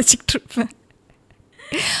அதான் படிச்சுக்கிட்டு இருப்பேன்.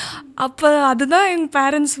 அப்போ அதுதான் எங்கள்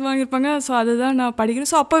பேரண்ட்ஸ் வாங்கியிருப்பாங்க, ஸோ அதுதான் நான் படிக்கிறேன்.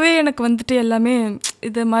 ஸோ அப்போவே எனக்கு வந்துட்டு எல்லாமே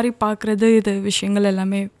இது மாதிரி பார்க்குறது, இது விஷயங்கள்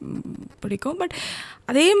எல்லாமே பிடிக்கும். பட்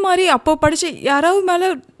அதே மாதிரி அப்போ படித்து யாராவது மேலே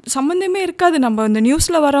சம்மந்தமே இருக்காது, நம்ம இந்த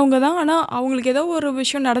நியூஸில் வரவங்க தான், ஆனால் அவங்களுக்கு ஏதோ ஒரு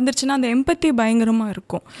விஷயம் நடந்துருச்சுன்னா அந்த எம்பத்தி பயங்கரமாக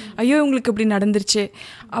இருக்கும். ஐயோ இவங்களுக்கு இப்படி நடந்துருச்சு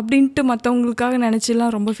அப்படின்ட்டு மற்றவங்களுக்காக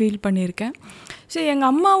நினச்சிலாம் ரொம்ப ஃபீல் பண்ணியிருக்கேன். ஸோ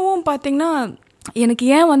எங்கள் அம்மாவும் பார்த்திங்கன்னா, எனக்கு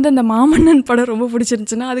ஏன் வந்து அந்த மாமன்னன் படம் ரொம்ப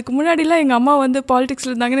பிடிச்சிருந்துச்சுன்னா, அதுக்கு முன்னாடிலாம் எங்கள் அம்மா வந்து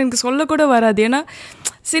பாலிடிக்ஸில் இருந்தாங்கன்னு எனக்கு சொல்லக்கூட வராது. ஏன்னா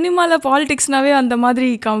சினிமாவில் பாலிடிக்ஸ்னாவே அந்த மாதிரி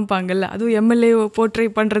காமிப்பாங்கல்ல, அதுவும் எம்எல்ஏ போர்ட்ரே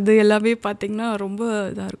பண்ணுறது எல்லாமே பார்த்திங்கன்னா ரொம்ப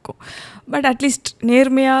இதாக இருக்கும். பட் அட்லீஸ்ட்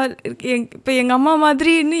நேர்மையாக இப்போ எங்கள் அம்மா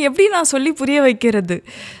மாதிரின்னு எப்படி நான் சொல்லி புரிய வைக்கிறது?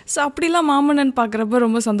 ஸோ அப்படிலாம் மாமன்னன் பார்க்குறப்ப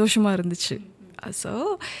ரொம்ப சந்தோஷமாக இருந்துச்சு. ஸோ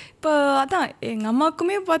இப்போ அதான் எங்கள்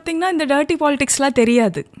அம்மாவுக்குமே பார்த்திங்கன்னா இந்த டர்ட்டி பாலிடிக்ஸ்லாம்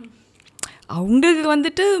தெரியாது. அவங்களுக்கு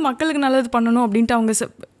வந்துட்டு மக்களுக்கு நல்லது பண்ணணும் அப்படின்ட்டு அவங்க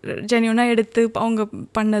ஜென்யூனாக எடுத்து அவங்க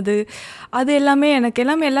பண்ணது அது எல்லாமே எனக்கு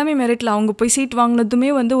எல்லாமே மெரிட்டில். அவங்க போய் சீட் வாங்கினதுமே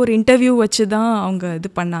வந்து ஒரு இன்டர்வியூ வச்சு தான் அவங்க இது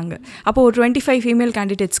பண்ணாங்க. அப்போ ஒரு 25 ஃபீமேல்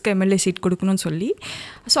கேண்டிடேட்ஸ்க்கு எம்எல்ஏ சீட் கொடுக்கணும்னு சொல்லி.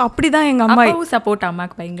 ஸோ அப்படி தான் எங்கள் அம்மா சப்போர்ட்,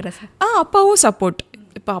 அம்மாவுக்கு பயங்கர அப்பாவும் சப்போர்ட்.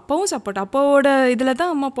 இப்போ அப்பாவும் சப்போர்ட், அப்பாவோட இதில்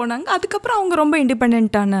தான் அம்மா போனாங்க. அதுக்கப்புறம் அவங்க ரொம்ப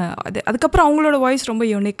இண்டிபெண்ட்டான அதுக்கப்புறம் அவங்களோட வாய்ஸ் ரொம்ப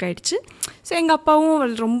யூனிக் ஆகிடுச்சு. ஸோ எங்கள்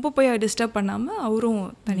அப்பாவும் ரொம்ப போய் டிஸ்டர்ப் பண்ணாமல் அவரும்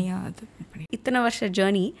தனியாக அது. இத்தனை வருஷ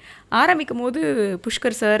ஜேர்னி ஆரம்பிக்கும் போது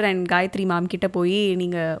Pushkar sir and Gayatri ma'am கிட்டே போய்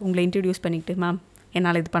நீங்கள் உங்களை இன்ட்ரடியூஸ் பண்ணிக்கிட்டு, மேம்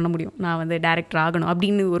என்னால் இது பண்ண முடியும், நான் வந்து டைரக்டர் ஆகணும்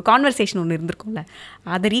அப்படின்னு ஒரு கான்வர்சேஷன் ஒன்று இருந்திருக்கும்ல,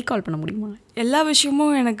 அதை ரீகால் பண்ண முடியுமா? எல்லா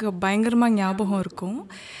விஷயமும் எனக்கு பயங்கரமாக ஞாபகம் இருக்கும்.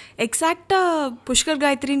 எக்ஸாக்டாக புஷ்கர்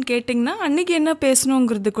காயத்ரின்னு கேட்டிங்கன்னா அன்றைக்கி என்ன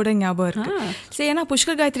பேசணுங்கிறது கூட ஞாபகம் இருக்குது. சரி, ஏன்னா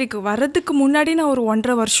புஷ்கர் காயத்ரிக்கு வர்றதுக்கு முன்னாடி நான் ஒரு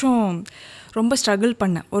 1.5 வருஷம் ரொம்ப ஸ்ட்ரகிள்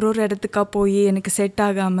பண்ணேன், ஒரு இடத்துக்காக போய் எனக்கு செட்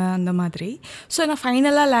ஆகாமல் அந்த மாதிரி. ஸோ நான்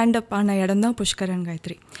ஃபைனலாக லேண்ட் அப் ஆன இடம் தான் புஷ்கர் அண்ட்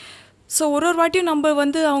காயத்ரி. ஸோ ஒரு வாட்டியும் நம்ம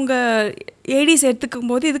வந்து அவங்க ஏடிஸ் எடுத்துக்கும்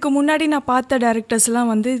போது இதுக்கு முன்னாடி நான் பார்த்த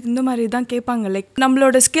டேரக்டர்ஸ்லாம் வந்து இந்த மாதிரி தான் கேட்பாங்க, லைக்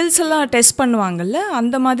நம்மளோட ஸ்கில்ஸ் எல்லாம் டெஸ்ட் பண்ணுவாங்கல்ல,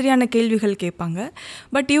 அந்த மாதிரியான கேள்விகள் கேட்பாங்க.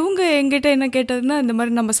 பட் இவங்க எங்கிட்ட என்ன கேட்டதுன்னா, இந்த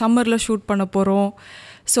மாதிரி நம்ம சம்மரில் ஷூட் பண்ண போகிறோம்,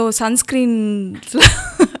 ஸோ சன்ஸ்க்ரீன்ஸில்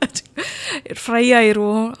ஃப்ரை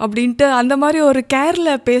ஆயிடுவோம் அப்படின்ட்டு அந்த மாதிரி ஒரு கேரில்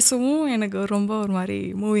பேசவும் எனக்கு ரொம்ப ஒரு மாதிரி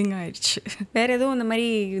மூவிங் ஆயிடுச்சு. வேறு எதுவும் இந்த மாதிரி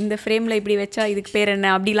இந்த ஃப்ரேமில் இப்படி வச்சா இதுக்கு பேர்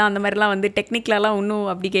என்ன அப்படிலாம் அந்த மாதிரிலாம் வந்து டெக்னிக்கலாலாம் ஒன்றும்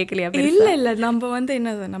அப்படி கேட்கலையா? இல்லை, நம்ம வந்து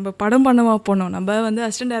என்ன, நம்ம படம் பண்ணவா போனோம், நம்ம வந்து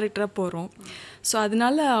அசிஸ்டன்ட் டைரக்டராக போகிறோம். ஸோ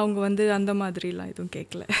அதனால அவங்க வந்து அந்த மாதிரிலாம் எதுவும்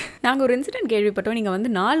கேட்கல. நாங்கள் ஒரு இன்சிடென்ட் கேள்விப்பட்டோம், நீங்கள்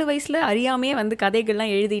வந்து 4 வயசில் அறியாமையே வந்து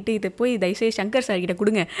கதைகள்லாம் எழுதிட்டு இதை போய் தயவுசெய்து சங்கர் சார்கிட்ட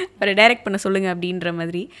கொடுங்க, அவரை டைரக்ட் பண்ண சொல்லுங்கள் அப்படின்ற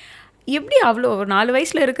மாதிரி. எப்படி அவ்வளோ ஒரு 4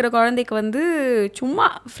 வயசில் இருக்கிற குழந்தைக்கு வந்து சும்மா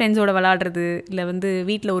ஃப்ரெண்ட்ஸோட விளாடுறது இல்லை வந்து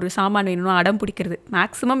வீட்டில் ஒரு சாமான் வேணும்னா அடம் பிடிக்கிறது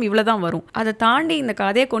மேக்ஸிமம் இவ்வளோ தான் வரும், அதை தாண்டி இந்த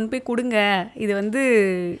கதையை கொண்டு போய் கொடுங்க, இது வந்து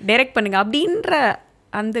டைரக்ட் பண்ணுங்க அப்படின்ற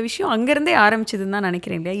அந்த விஷயம் அங்கேருந்தே ஆரம்பிச்சதுன்னு தான்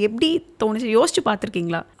நினைக்கிறேன் இல்லையா? எப்படி தோணுச்சு, யோசிச்சு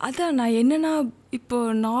பார்த்துருக்கீங்களா? அதான் நான் என்னென்னா,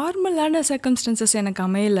 இப்போது நார்மலான சர்க்கம்ஸ்டன்சஸ் எனக்கு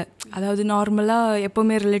அமையலை. அதாவது நார்மலாக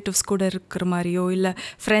எப்போவுமே ரிலேட்டிவ்ஸ் கூட இருக்கிற மாதிரியோ இல்லை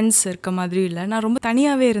ஃப்ரெண்ட்ஸ் இருக்க மாதிரியோ இல்லை, நான் ரொம்ப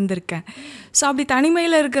தனியாகவே இருந்திருக்கேன். ஸோ அப்படி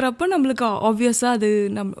தனிமையில் இருக்கிறப்போ நம்மளுக்கு ஆப்வியஸாக அது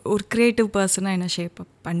ஒரு க்ரியேட்டிவ் பர்சனாக என்ன ஷேப்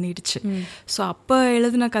பண்ணிடுச்சு. ஸோ அப்போ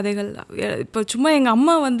எழுதின கதைகள் இப்போ சும்மா எங்கள்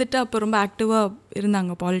அம்மா வந்துட்டு அப்போ ரொம்ப ஆக்டிவாக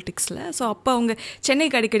இருந்தாங்க பாலிடிக்ஸில். ஸோ அப்போ அவங்க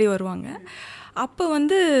சென்னைக்கு அடிக்கடி வருவாங்க. அப்போ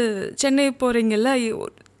வந்து சென்னை போகிறீங்கல்ல,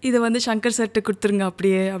 இதை வந்து சங்கர் சர்ட்டு கொடுத்துருங்க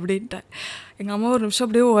அப்படியே அப்படின்ட்டேன். எங்கள் அம்மா ஒரு நிமிஷம்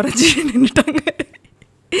அப்படியே உரைஞ்சி நின்றுட்டாங்க.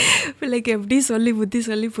 பிள்ளைக்கு எப்படி சொல்லி புத்தி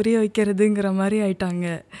சொல்லி புரிய வைக்கிறதுங்கிற மாதிரி ஆயிட்டாங்க.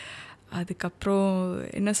 அதுக்கப்புறம்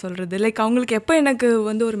என்ன சொல்கிறது, லைக் அவங்களுக்கு எப்போ எனக்கு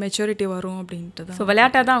வந்து ஒரு மெச்சூரிட்டி வரும் அப்படின்ட்டு தான். ஸோ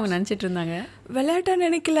விளையாட்டாக தான் அவங்க நினச்சிட்டு இருந்தாங்க. விளையாட்டாக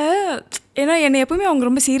நினைக்கல, ஏன்னா என்னை எப்போவுமே அவங்க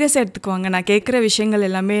ரொம்ப சீரியஸாக எடுத்துக்குவாங்க. நான் கேட்குற விஷயங்கள்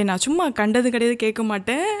எல்லாமே நான் சும்மா கண்டது கிடையாது கேட்க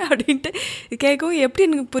மாட்டேன் அப்படின்ட்டு கேட்கவும் எப்படி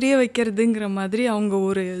எனக்கு புரிய வைக்கிறதுங்கிற மாதிரி அவங்க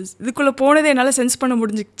ஒரு இதுக்குள்ளே போனதை என்னால் சென்ஸ் பண்ண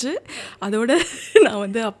முடிஞ்சிச்சு. அதோட நான்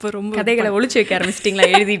வந்து அப்போ ரொம்ப கதைகளை ஒழிச்சு வைக்க ஆரம்பிச்சிட்டிங்களா?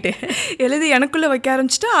 எழுதி எனக்குள்ளே வைக்க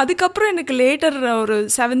ஆரம்பிச்சிட்டா. அதுக்கப்புறம் எனக்கு லேட்டர் ஒரு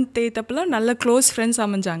 7th 8th அப்போலாம் நல்ல க்ளோஸ் ஃப்ரெண்ட்ஸ்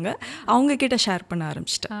அமைஞ்சாங்க. அவங்கக்கிட்ட ஷேர் பண்ண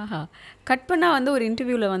ஆரம்பிச்சிட்டேன். ஆஹா. கட் பண்ணால் வந்து ஒரு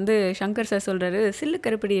இன்டர்வியூவில் வந்து சங்கர் சார் சொல்கிறாரு,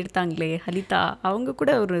 சில்லுக்கருப்பட்டி எடுத்தாங்களே ஹலிதா, அவங்க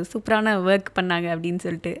கூட ஒரு சூப்பரான ஒர்க் பண்ணாங்க அப்படின்னு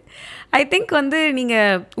சொல்லிட்டு. ஐ திங்க் வந்து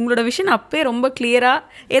நீங்கள் உங்களோட விஷன் அப்போயே ரொம்ப கிளியராக,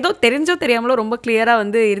 ஏதோ தெரிஞ்சோ தெரியாமலோ ரொம்ப கிளியராக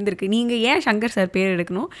வந்து இருந்திருக்கு. நீங்கள் ஏன் சங்கர் சார் பேர்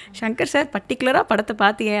எடுக்கணும், சங்கர் சார் பர்டிகுலராக படத்தை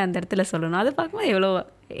பார்த்து ஏன் அந்த இடத்துல சொல்லணும், அதை பார்க்கும்போது எவ்வளோ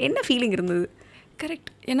என்ன ஃபீலிங் இருந்தது? கரெக்ட்.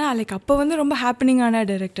 ஏன்னா லைக் அப்போ வந்து ரொம்ப ஹாப்பனிங்கான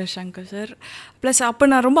டைரக்டர் சங்கர் சார். ப்ளஸ் அப்போ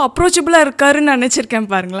நான் ரொம்ப அப்ரோச்சபிளாக இருக்காருன்னு நினச்சிருக்கேன்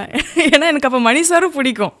பாருங்களேன். ஏன்னா எனக்கு அப்போ மணி சாரும்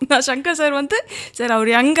பிடிக்கும். நான் சங்கர் சார் வந்து சார் அவர்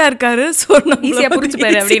யங்காக இருக்காரு, ஸோ நான் ஈஸியாக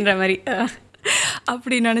பிடிச்சிப்பாரு அப்படின்ற மாதிரி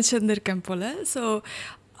அப்படி நினச்சிருந்துருக்கேன் போல். ஸோ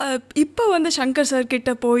இப்போ வந்து சங்கர்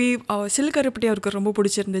சார்கிட்ட போய் சில்லுக்கருப்பட்டி அவருக்கு ரொம்ப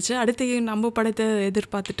பிடிச்சிருந்துச்சு. அடுத்து நம்ம படத்தை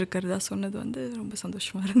எதிர்பார்த்துட்டு இருக்கிறதா சொன்னது வந்து ரொம்ப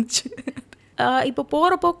சந்தோஷமாக இருந்துச்சு. இப்போ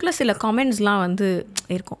போகிற போக்கில் சில கமெண்ட்ஸ்லாம் வந்து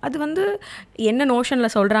இருக்கும். அது வந்து என்ன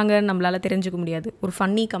நோஷனில் சொல்கிறாங்கன்னு நம்மளால் தெரிஞ்சுக்க முடியாது. ஒரு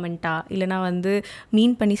ஃபன்னி கமெண்ட்டா இல்லைனா வந்து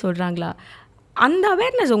மீன் பண்ணி சொல்கிறாங்களா, அந்த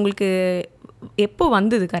அவேர்னஸ் உங்களுக்கு எப்போ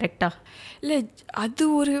வந்தது கரெக்டாக? இல்லை, அது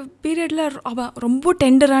ஒரு பீரியடில் ரொம்ப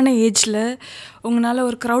டெண்டரான ஏஜில் உங்களால்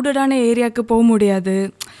ஒரு க்ரௌடடான ஏரியாவுக்கு போக முடியாது,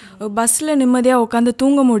 பஸ்ஸில் நிம்மதியாக உட்காந்து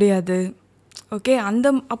தூங்க முடியாது. ஓகே,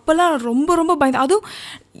 அப்போல்லாம் ரொம்ப ரொம்ப பயந்து, அதுவும்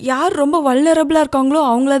யார் ரொம்ப வல்னரபிளாக இருக்காங்களோ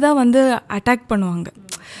அவங்கள தான் வந்து அட்டாக் பண்ணுவாங்க,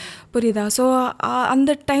 புரியுதா? ஸோ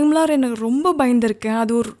அந்த டைம்லாம் எனக்கு ரொம்ப பயந்துருக்கேன்.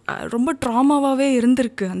 அது ஒரு ரொம்ப ட்ராமாவாகவே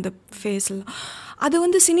இருந்திருக்கு அந்த ஃபேஸ்லாம். அது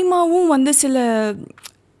வந்து சினிமாவும் வந்து சில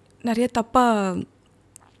நிறைய தப்பாக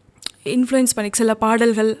இன்ஃப்ளூயன்ஸ் பண்ணி சில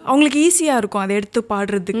பாடல்கள் அவங்களுக்கு ஈஸியாக இருக்கும் அதை எடுத்து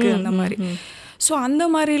பாடுறதுக்கு அந்த மாதிரி. ஸோ அந்த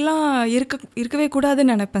மாதிரிலாம் இருக்கவே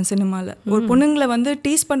கூடாதுன்னு நினைப்பேன் சினிமாவில். ஒரு பொண்ணுங்களை வந்து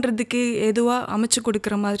டீஸ் பண்ணுறதுக்கு எதுவாக அமைச்சு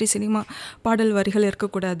கொடுக்குற மாதிரி சினிமா பாடல் வரிகள்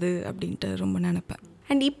இருக்கக்கூடாது அப்படின்ட்டு ரொம்ப நினைப்பேன்.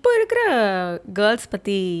 அண்ட் இப்போ இருக்கிற கேர்ள்ஸ்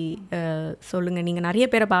பற்றி சொல்லுங்கள். நீங்கள் நிறைய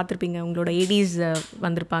பேரை பார்த்துருப்பீங்க, உங்களோட ஏடிஸ்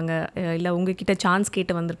வந்திருப்பாங்க, இல்லை உங்ககிட்ட சான்ஸ்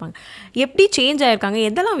கேட்டு வந்திருப்பாங்க. எப்படி சேஞ்ச் ஆகிருக்காங்க,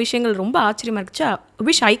 எதெல்லாம் விஷயங்கள் ரொம்ப ஆச்சரியமாக இருக்குச்சா,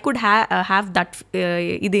 wish I could have that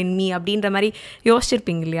இது இன் மீ அப்படின்ற மாதிரி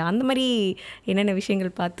யோசிச்சிருப்பீங்க இல்லையா? அந்த மாதிரி என்னென்ன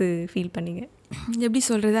விஷயங்கள் பார்த்து ஃபீல் பண்ணீங்க? எப்படி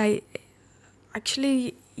சொல்கிறது, ஆக்சுவலி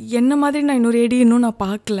என்ன மாதிரி நான் இன்னொரு ஏடி இன்னும் நான்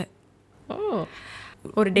பார்க்கல.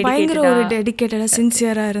 ஒரு பயங்கர ஒரு டெடிக்கேட்டடாக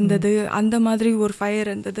சின்சியராக இருந்தது, அந்த மாதிரி ஒரு ஃபயர்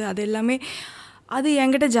இருந்தது. அது எல்லாமே அது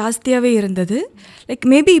என்கிட்ட ஜாஸ்தியாகவே இருந்தது. லைக்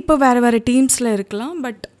மேபி இப்போ வேறு டீம்ஸில் இருக்கலாம்,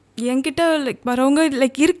 பட் என்கிட்ட லைக் வரவங்க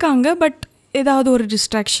லைக் இருக்காங்க, பட் ஏதாவது ஒரு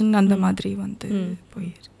டிஸ்ட்ராக்ஷன் அந்த மாதிரி வந்து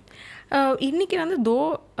போயிருக்கு. இன்றைக்கி வந்து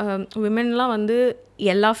விமென்லாம் வந்து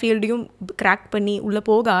எல்லா ஃபீல்டையும் கிராக் பண்ணி உள்ளே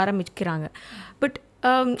போக ஆரம்பிக்கிறாங்க. பட்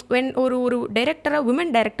வென் ஒரு டைரக்டராக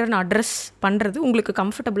விமன் டைரக்டர்னு அட்ரஸ் பண்ணுறது உங்களுக்கு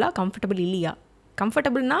கம்ஃபர்டபுள் இல்லையா?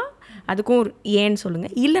 கம்ஃபர்டபுள்னா அதுக்கும் ஏன்னு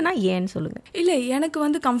சொல்லுங்கள், இல்லைனா ஏன்னு சொல்லுங்கள். இல்லை, எனக்கு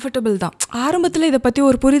வந்து கம்ஃபர்டபுள் தான். ஆரம்பத்தில் இதை பற்றி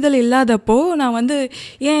ஒரு புரிதல் இல்லாதப்போ நான் வந்து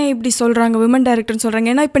ஏன் இப்படி சொல்கிறாங்க விமன் டைரக்டர்னு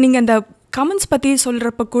சொல்கிறாங்க. ஏன்னா இப்போ நீங்கள் அந்த கமெண்ட்ஸ் பற்றி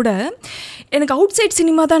சொல்கிறப்ப கூட எனக்கு அவுட் சைட்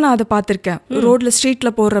சினிமா தான் நான் அதை பார்த்துருக்கேன். ரோட்டில்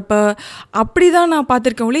ஸ்ட்ரீட்டில் போடுறப்ப அப்படி தான் நான்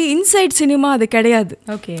பார்த்துருக்கேன். ஒளி இன்சைட் சினிமா அது கிடையாது.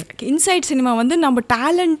 ஓகே, இன்சைட் சினிமா வந்து நம்ம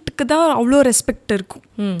டேலண்ட்டுக்கு தான் அவ்வளோ ரெஸ்பெக்ட் இருக்கும்.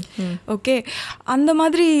 ஓகே, அந்த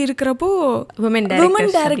மாதிரி இருக்கிறப்போ விமன்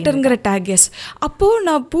டைரக்டருங்கிற டேக். எஸ், அப்போது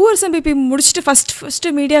நான் பூவரசம் பிபி முடிச்சுட்டு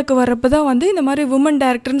ஃபஸ்ட்டு மீடியாவுக்கு வர்றப்போ தான் வந்து இந்த மாதிரி விமன்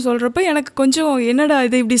டைரக்டர்னு சொல்கிறப்ப எனக்கு கொஞ்சம் என்னடா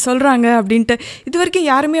இது இப்படி சொல்கிறாங்க அப்படின்ட்டு. இது வரைக்கும்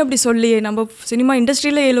யாருமே அப்படி சொல்லியே, நம்ம சினிமா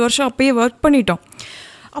இண்டஸ்ட்ரியில் 7 வருஷம் அப்போயே ஒர்க் பண்ணிட்டோம்.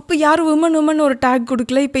 அப்போ யாரும் உமன் ஒரு டேக்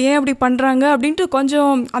கொடுக்கல, இப்போ ஏன் அப்படி பண்ணுறாங்க அப்படின்ட்டு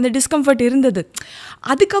கொஞ்சம் அந்த டிஸ்கம்ஃபர்ட் இருந்தது.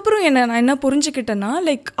 அதுக்கப்புறம் நான் என்ன புரிஞ்சுக்கிட்டேன்னா,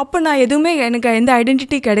 லைக் அப்போ நான் எதுவுமே எனக்கு எந்த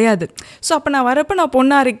ஐடென்டிட்டி கிடையாது. ஸோ அப்போ நான் வரப்போ நான்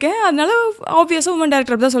பொண்ணாக இருக்கேன், அதனால ஆப்வியஸாக உமன்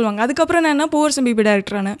டேரக்டர் தான் சொல்லுவாங்க. அதுக்கப்புறம் நான் என்ன பூவரசம் பிபி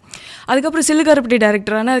டேரக்டரானேன், அதுக்கப்புறம் சில்லுக்கருப்பட்டி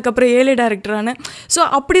டேரக்டரானேன், அதுக்கப்புறம் ஏழை டேரக்டரானேன். ஸோ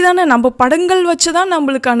அப்படி தானே நம்ம படங்கள் வச்சு தான்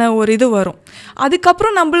நம்மளுக்கான ஒரு இது வரும்.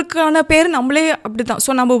 அதுக்கப்புறம் நம்மளுக்கான பேர் நம்மளே அப்படி தான்.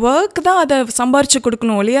 ஸோ நம்ம ஒர்க் தான் அதை சம்பாரிச்சு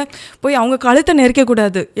கொடுக்கணும் இல்லையா, போய் அவங்க கழுத்தை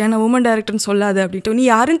நெருக்கக்கூடாது ஏன்னா உமன் டைரக்டர்னு சொல்லாது அப்படின்ட்டு. நீ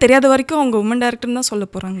யாருன்னு தெரியாத வரைக்கும் அவங்க உமன் டைரக்டர்னு தான் சொல்ல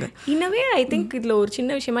போகிறாங்க. இன்னவே ஐ திங்க் இதில் ஒரு சின்ன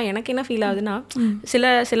விஷயமா எனக்கு என்ன ஃபீல் ஆகுதுன்னா,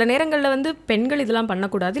 சில நேரங்களில் வந்து பெண்கள் இதெல்லாம்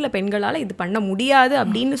பண்ணக்கூடாது, இல்லை பெண்களால் இது பண்ண முடியாது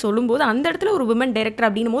அப்படின்னு சொல்லும்போது அந்த இடத்துல ஒரு உமன் டைரக்டர்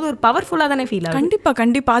அப்படின்னும் போது ஒரு பவர்ஃபுல்லாக தானே ஃபீல் ஆகும்.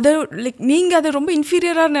 கண்டிப்பாக அதை லைக் நீங்கள் அதை ரொம்ப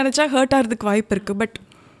இன்ஃபீரியராக நினச்சா ஹர்ட் ஆகிறதுக்கு வாய்ப்பு இருக்குது. பட்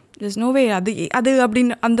there's no way அது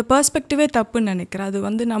அப்படின்னு அந்த பெர்ஸ்பெக்டிவே தப்புன்னு நினைக்கிறேன். அது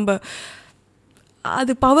வந்து நம்ம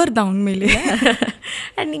அது பவர் தான் உண்மையிலேயே.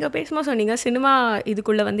 அண்ட் நீங்கள் பேசும்போது சொன்னீங்க சினிமா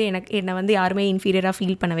இதுக்குள்ளே வந்து என்னை வந்து யாருமே இன்ஃபீரியராக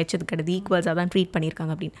ஃபீல் பண்ண வச்சது கிடையாது, ஈக்குவல்ஸாக தான் ட்ரீட்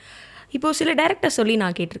பண்ணியிருக்காங்க அப்படின்னு. இப்போது சில டேரக்டர் சொல்லி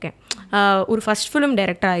நான் கேட்டிருக்கேன், ஒரு ஃபஸ்ட் ஃபிலிம்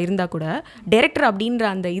டைரக்டராக இருந்தால் கூட டைரக்டர் அப்படின்ற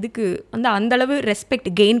அந்த இதுக்கு வந்து அந்தளவு ரெஸ்பெக்ட்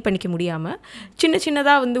கெயின் பண்ணிக்க முடியாமல்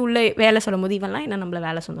சின்னதாக வந்து உள்ளே வேலை சொல்லும் போது இவெல்லாம் என்ன நம்மளை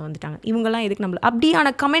வேலை சொல்ல வந்துட்டாங்க, இவங்கெல்லாம் எதுக்கு நம்மளை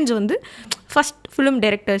அப்படியான கமெண்ட்ஸ் வந்து ஃபஸ்ட் ஃபிலிம்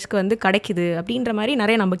டைரக்டர்ஸ்க்கு வந்து கிடைக்குது அப்படின்ற மாதிரி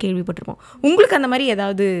நிறைய நம்ம கேள்விப்பட்டிருப்போம். உங்களுக்கு அந்த மாதிரி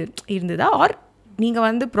ஏதாவது இருந்ததா? ஆர் நீங்கள்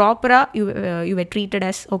வந்து ப்ராப்பராக you were treated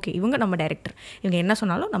us okay இவங்க நம்ம டைரக்டர், இவங்க என்ன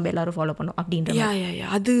சொன்னாலும் நம்ம எல்லோரும் ஃபாலோ பண்ணோம் அப்படின்ற?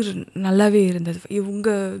 அது நல்லாவே இருந்தது. இவங்க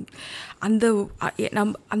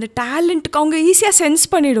அந்த டேலண்ட்டுக்கு அவங்க ஈஸியாக சென்ஸ்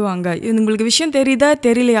பண்ணிவிடுவாங்க. உங்களுக்கு விஷயம் தெரியுதா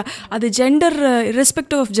தெரியலையா, அது ஜெண்டர்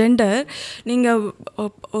இர்ரெஸ்பெக்டிவ் ஆஃப் ஜெண்டர், நீங்கள்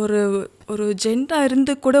ஒரு ஜெண்டாக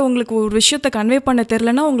இருந்து கூட உங்களுக்கு ஒரு விஷயத்தை கன்வே பண்ண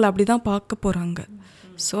தெரிலனா உங்களை அப்படி தான் பார்க்க போகிறாங்க.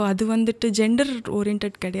 ஸோ அது வந்துட்டு ஜெண்டர் ஓரியன்ட்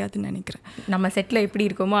கிடையாதுன்னு நினைக்கிறேன். நம்ம செட்டில் எப்படி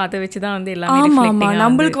இருக்கோமோ அதை வச்சு தான் வந்து எல்லாம். ஆமாம்,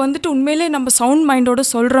 நம்மளுக்கு வந்துட்டு உண்மையிலே நம்ம சவுண்ட் மைண்டோட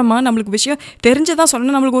சொல்கிறோமா, நம்மளுக்கு விஷயம் தெரிஞ்சதான்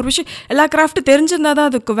சொல்லணும். நம்மளுக்கு ஒரு விஷயம் எல்லா கிராஃப்ட்டும் தெரிஞ்சிருந்தால் தான்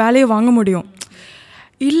அதுக்கு வேலையை வாங்க முடியும்.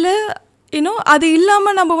 இல்லை அது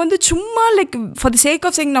இல்லாமல் நம்ம வந்து சும்மா like for the sake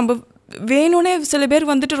of saying நம்ம வேணும்னே சில பேர்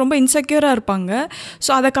வந்துட்டு ரொம்ப இன்செக்யூராக இருப்பாங்க. ஸோ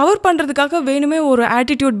அதை கவர் பண்ணுறதுக்காக வேணுமே ஒரு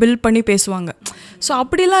ஆட்டிடியூட் பில்ட் பண்ணி பேசுவாங்க. ஸோ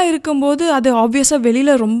அப்படிலாம் இருக்கும்போது அது ஆப்வியஸாக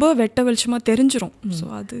வெளியில் ரொம்ப வெட்ட வெளிச்சமாக தெரிஞ்சிடும். ஸோ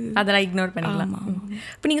அதெல்லாம் இக்னோர் பண்ணிக்கலாம்.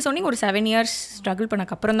 இப்போ நீங்கள் சொன்னீங்க ஒரு 7 years ஸ்ட்ரகிள்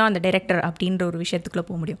பண்ணக்கப்புறம் தான் அந்த டைரக்டர் அப்படின்ற ஒரு விஷயத்துக்குள்ளே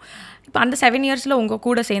போக முடியும். இப்போ அந்த 7 yearsல உங்கள்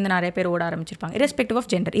கூட சேர்ந்து நிறைய பேர் ஓட ஆரம்பிச்சிருப்பாங்க, இரெஸ்பெக்டிவ் ஆஃப்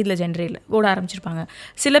ஜெண்டர். இதில் ஜெண்டர் இல்லை, ஓட ஆரம்பிச்சிருப்பாங்க.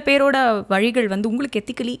 சில பேரோட வழிகள் வந்து உங்களுக்கு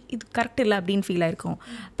எத்திக்கலி இது கரெக்ட் இல்லை அப்படின்னு ஃபீல் ஆயிருக்கும்.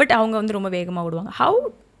 பட் அவங்க வந்து ரொம்ப வேகமாக ஓடுவாங்க.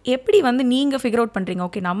 எப்படி வந்து நீங்கள் ஃபிகர் அவுட் பண்ணுறீங்க,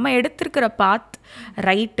 ஓகே நம்ம எடுத்திருக்கிற பாத்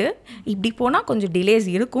ரைட்டு, இப்படி போனால் கொஞ்சம் டிலேஸ்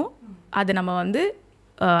இருக்கும், அது நம்ம வந்து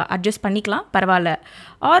அட்ஜஸ்ட் பண்ணிக்கலாம் பரவாயில்ல,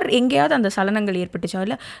 ஆர் எங்கேயாவது அந்த சலனங்கள் ஏற்பட்டுச்சா,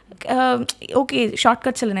 இல்லை ஓகே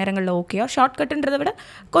ஷார்ட்கட் சில நேரங்களில் ஓகே, ஷார்ட்கட்டுன்றதை விட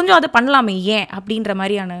கொஞ்சம் அதை பண்ணலாமே ஏன் அப்படின்ற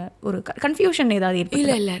மாதிரியான ஒரு கன்ஃபியூஷன் ஏதாவது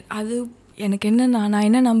ஏற்படும்? இல்லை அது எனக்கு என்னன்னா, நான்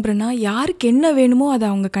என்ன நம்புறேன்னா, யாருக்கு என்ன வேணுமோ அதை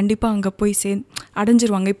அவங்க கண்டிப்பாக அங்கே போய்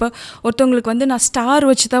அடைஞ்சிருவாங்க. இப்போ ஒருத்தவங்களுக்கு வந்து நான் ஸ்டார்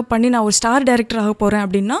வச்சு தான் பண்ணி நான் ஒரு ஸ்டார் டைரக்டர் ஆக போகிறேன்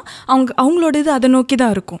அப்படின்னா அவங்களோட இது அதை நோக்கி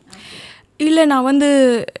தான் இருக்கும். இல்லை நான் வந்து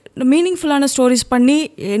மீனிங்ஃபுல்லான ஸ்டோரிஸ் பண்ணி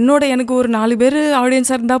எனக்கு ஒரு 4 பேர்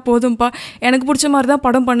ஆடியன்ஸாக இருந்தால் போதும்ப்பா, எனக்கு பிடிச்ச மாதிரி தான்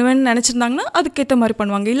படம் பண்ணுவேன்னு நினச்சிருந்தாங்கன்னா அதுக்கேற்ற மாதிரி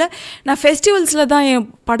பண்ணுவாங்க. இல்லை நான் ஃபெஸ்டிவல்ஸில் தான் என்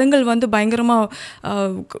படங்கள் வந்து பயங்கரமாக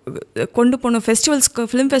கொண்டு போகணும்,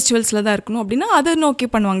 ஃபிலிம் ஃபெஸ்டிவல்ஸில் தான் இருக்கணும் அப்படின்னா அதை நோக்கி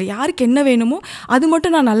பண்ணுவாங்க. யாருக்கு என்ன வேணுமோ அது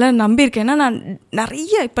மட்டும் நான் நல்லா நம்பியிருக்கேன். ஏன்னா நான்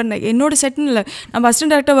நிறைய இப்போ என்னோட செட்னு இல்லை, நம்ம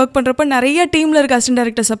அசிஸ்டன்ட் டைரக்டர் ஒர்க் பண்ணுறப்ப நிறைய டீமில் இருக்க அசிஸ்டன்ட்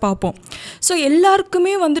டைரக்டர்ஸை பார்ப்போம். ஸோ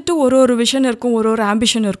எல்லாருக்குமே வந்துட்டு ஒரு விஷன் இருக்கும், ஒரு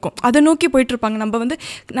ஆம்பிஷன் இருக்கும், அதை நோக்கி போயிட்டுருப்பாங்க. நம்ம வந்து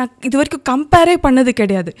நான் இது வரைக்கும் கம்பேரே பண்ணது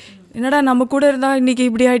கிடையாது. என்னடா நம்ம கூட இருந்தால் இன்றைக்கி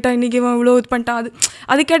இப்படி ஆகிட்டா, இன்றைக்கி இவ்வளோ இது பண்ணிட்டான்,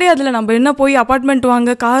 அது கிடையாதுல்ல. நம்ம என்ன போய் அப்பார்ட்மெண்ட்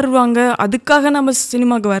வாங்க, கார் வாங்க, அதுக்காக நம்ம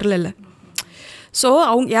சினிமாவுக்கு வரல. ஸோ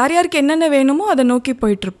அவங்க யாருக்கு என்னென்ன வேணுமோ அதை நோக்கி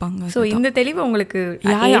போயிட்டு இருப்பாங்க. ஸோ இந்த தெளிவு உங்களுக்கு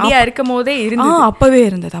இருக்கும் போதே அப்பவே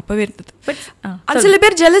இருந்தது. அது சில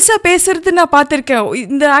பேர் ஜெலஸாக பேசுறது நான் பார்த்துருக்கேன்.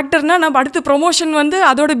 இந்த ஆக்டர்னா நம்ம அடுத்து ப்ரொமோஷன் வந்து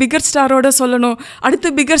அதோட பிகர் ஸ்டாரோட சொல்லணும்,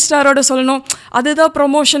 அடுத்து பிகர் ஸ்டாரோட சொல்லணும், அதுதான்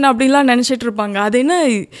ப்ரொமோஷன் அப்படின்லாம் நினச்சிட்டு இருப்பாங்க. அது என்ன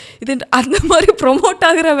இது அந்த மாதிரி ப்ரொமோட்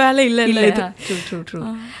ஆகிற வேலை இல்லை. ட்ரூ.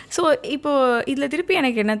 ஸோ இப்போது இதில் திருப்பி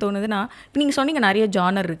எனக்கு என்ன தோணுதுன்னா, இப்போ நீங்கள் சொன்னீங்க நிறைய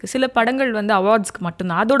ஜானர் இருக்குது. சில படங்கள் வந்து அவார்ட்ஸ்க்கு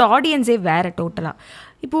மட்டும்தான், அதோட ஆடியன்ஸே வேறு டோட்டலாக.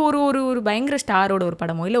 இப்போது ஒரு பயங்கர ஸ்டாரோட ஒரு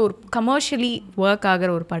படமோ இல்லை ஒரு கமர்ஷியலி ஒர்க் ஆகிற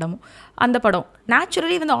ஒரு படமோ, அந்த படம்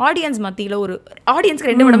நேச்சுரலி வந்து ஆடியன்ஸ் மத்தியில் ஒரு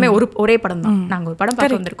ஆடியன்ஸ்க்கு 2 படமே ஒரே படம் தான். நாங்கள் ஒரு படம்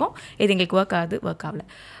பார்க்க வந்திருக்கோம், இது எங்களுக்கு ஒர்க் ஆகல.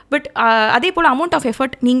 பட் அதே போல் அமௌண்ட் ஆஃப்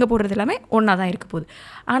எஃபர்ட் நீங்கள் போடுறது எல்லாமே ஒன்றா தான் இருக்க போகுது.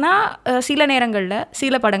 ஆனால் சில நேரங்களில்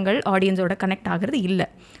சில படங்கள் ஆடியன்ஸோட கனெக்ட் ஆகிறது இல்லை.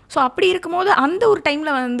 ஸோ அப்படி இருக்கும்போது அந்த ஒரு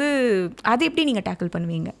டைமில் வந்து அதை எப்படி நீங்கள் டேக்கிள்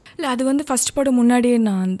பண்ணுவீங்க? இல்லை அது வந்து ஃபஸ்ட் படம் முன்னாடியே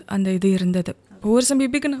நான் அந்த இது இருந்தது. ஒவ்வொரு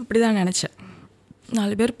சமீபிக்கு நான் அப்படி தான் நினச்சேன்,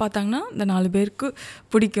 4 பேர் பார்த்தாங்கன்னா இந்த 4 பேருக்கு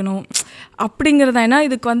பிடிக்கணும் அப்படிங்கிறதா. ஏன்னா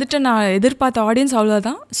இதுக்கு வந்துட்டு நான் எதிர்பார்த்த ஆடியன்ஸ்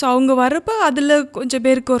அவ்வளோதான். ஸோ அவங்க வர்றப்போ அதில் கொஞ்சம்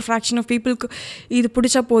பேருக்கு ஒரு ஃப்ராக்ஷன் ஆஃப் பீப்புளுக்கு இது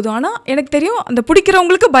பிடிச்சா போதும். ஆனால் எனக்கு தெரியும் அந்த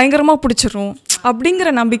பிடிக்கிறவங்களுக்கு பயங்கரமாக பிடிச்சிரும்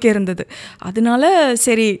அப்படிங்கிற நம்பிக்கை இருந்தது. அதனால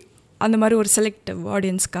சரி அந்த மாதிரி ஒரு செலக்டிவ்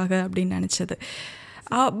ஆடியன்ஸ்க்காக அப்படின்னு நினச்சது.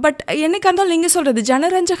 பட் என்னைக்கு இருந்தாலும் நீங்கள் சொல்கிறது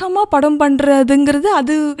ஜனரஞ்சகமாக படம் பண்ணுறதுங்கிறது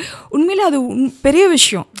அது உண்மையிலே அது பெரிய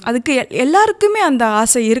விஷயம். அதுக்கு எல்லாருக்குமே அந்த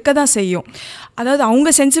ஆசை இருக்க தான் செய்யும். அதாவது அவங்க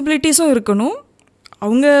சென்சிபிலிட்டிஸும் இருக்கணும்,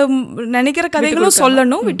 அவங்க நினைக்கிற கதைகளும்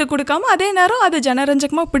சொல்லணும், விட்டு கொடுக்காம. அதே நேரம் அது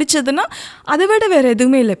ஜனரஞ்சகமாக பிடிச்சதுன்னா அதை விட வேறு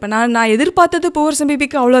எதுவுமே இல்லை. இப்போ நான் எதிர்பார்த்தது பூவரசம்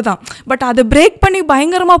பேபிக்கு அவ்வளோதான். பட் அதை பிரேக் பண்ணி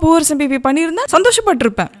பயங்கரமாக பூவரசம் பேபி பண்ணியிருந்தால்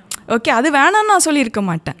சந்தோஷப்பட்டிருப்பேன். ஓகே, அது வேணான்னு நான் சொல்லியிருக்க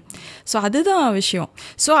மாட்டேன். ஸோ அதுதான் விஷயம்.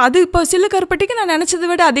 ஸோ அது இப்போ சில்லுக்கருப்பட்டிக்கு நான் நினச்சதை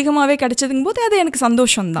விட அதிகமாகவே கிடைச்சதுங்கும் போது அது எனக்கு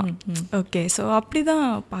சந்தோஷம்தான். ஓகே, ஸோ அப்படி தான்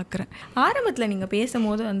பார்க்குறேன். ஆரம்பத்தில் நீங்கள்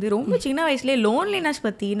பேசும்போது வந்து ரொம்ப சின்ன வயசுலேயே லோன்லினஸ்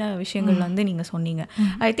பற்றின விஷயங்கள் வந்து நீங்கள் சொன்னீங்க.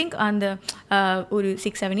 ஐ திங்க் அந்த ஒரு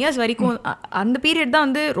 6-7 இயர்ஸ் வரைக்கும் அந்த பீரியட் தான்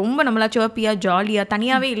வந்து ரொம்ப நம்மளா சர்ப்பியாக ஜாலியாக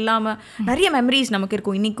தனியாகவே இல்லாமல் நிறைய மெமரிஸ் நமக்கு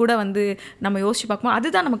இருக்கும். இன்னைக்கு கூட வந்து நம்ம யோசிச்சு பார்க்கும்போது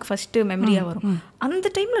அதுதான் நமக்கு ஃபஸ்ட்டு மெமரியாக வரும். அந்த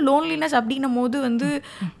டைமில் லோன்லினஸ் அப்படின்னும் போது வந்து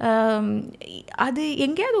அது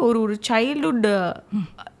எங்கேயாவது ஒரு சைல்ட்ஹுட்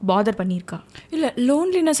பாதர் பண்ணியிருக்கா? இல்லை,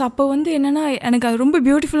 லோன்லினஸ் அப்போ வந்து என்னென்னா எனக்கு அது ரொம்ப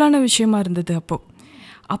பியூட்டிஃபுல்லான விஷயமா இருந்தது.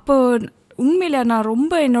 அப்போது உண்மையில் நான்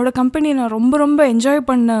ரொம்ப என்னோடய கம்பெனியை நான் ரொம்ப ரொம்ப என்ஜாய்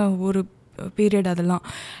பண்ண ஒரு பீரியட். அதெல்லாம்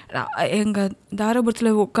எங்கள்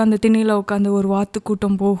தாராபுரத்தில் உட்காந்து திண்ணையில் உட்காந்து ஒரு வாத்து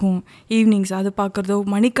கூட்டம் போகும் ஈவினிங்ஸ், அது பார்க்குறதோ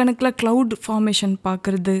மணிக்கணக்கில் க்ளவுட் ஃபார்மேஷன்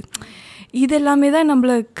பார்க்குறது, இது எல்லாமே தான்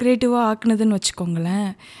நம்மளை க்ரியேட்டிவாக ஆக்குனதுன்னு வச்சுக்கோங்களேன்.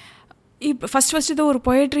 இப்போ ஃபஸ்ட் ஏதோ ஒரு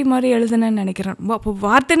பொயட்ரி மாதிரி எழுதுனேன்னு நினைக்கிறேன். அப்போ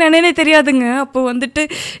வார்த்தை என்னன்னே தெரியாதுங்க. அப்போ வந்துட்டு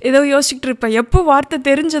ஏதோ யோசிச்சுட்டு இருப்பேன். எப்போ வார்த்தை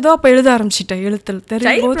தெரிஞ்சதோ அப்போ எழுத ஆரம்பிச்சிட்டேன். எழுத்தல்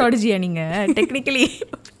தெரிஞ்சியா நீங்கள் டெக்னிக்கலி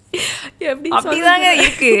அப்படிதாங்க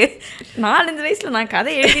இருக்கு. 4-5 வயசுல நான்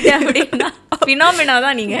கதை எழுதிட்டேன் அப்படின்னா ஃபினாமினா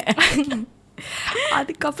தான் நீங்கள்.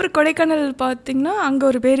 அதுக்கப்புறம் கொடைக்கானல் பார்த்திங்கன்னா அங்கே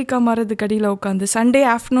ஒரு பேரிக்கா மரத்துக்கு அடியில் உட்காந்து சண்டே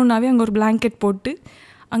ஆஃப்டர்நூன்னாவே அங்கே ஒரு பிளாங்கெட் போட்டு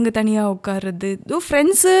அங்கே தனியாக உட்காருறது,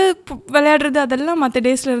 ஃப்ரெண்ட்ஸு விளையாடுறது, அதெல்லாம் மற்ற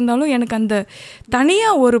டேஸில் இருந்தாலும் எனக்கு அந்த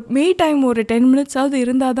தனியாக ஒரு மீ டைம் ஒரு 10 மினிட்ஸாவது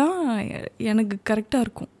இருந்தால் தான் எனக்கு கரெக்டாக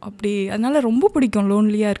இருக்கும். அப்படி அதனால் ரொம்ப பிடிக்கும்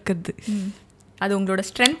லோன்லியாக இருக்கிறது. அது உங்களோட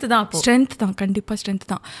ஸ்ட்ரென்த்து தான். ஸ்ட்ரென்த் தான், கண்டிப்பாக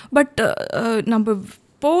ஸ்ட்ரென்த் தான். பட் நம்ம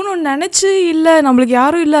போகணுன்னு நினச்சி இல்லை நம்மளுக்கு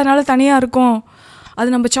யாரும் இல்லை அதனால் தனியாக இருக்கோம், அது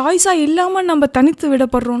நம்ம சாய்ஸாக இல்லாமல் நம்ம தனித்து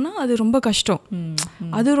விடப்படுறோன்னா அது ரொம்ப கஷ்டம்.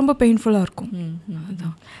 அது ரொம்ப பெயின்ஃபுல்லாக இருக்கும்.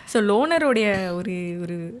 அதுதான். ஸோ லோனருடைய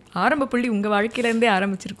ஒரு ஆரம்ப புள்ளி உங்கள் வாழ்க்கையிலேருந்தே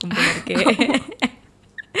ஆரம்பிச்சிருக்கும் போல இருக்கே.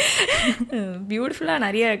 பியூட்டிஃபுல்லாக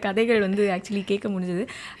நிறைய கதைகள் வந்து ஆக்சுவலி கேட்க முடிஞ்சது.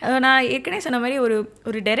 நான் ஏற்கனவே சொன்ன மாதிரி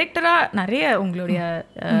ஒரு டைரக்டராக நிறைய உங்களுடைய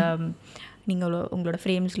நீங்கள் உங்களோட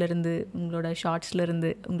ஃப்ரேம்ஸ்லேருந்து உங்களோட ஷார்ட்ஸ்லேருந்து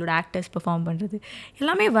உங்களோட ஆக்டர்ஸ் பெர்ஃபார்ம் பண்ணுறது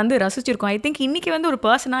எல்லாமே வந்து ரசிச்சிருக்கோம். ஐ திங்க் இன்றைக்கி வந்து ஒரு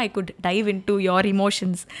பர்சனாக I could dive in to your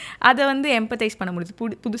emotions, அதை வந்து எம்பத்தைஸ் பண்ண முடியுது.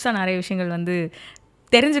 புதுசாக நிறைய விஷயங்கள் வந்து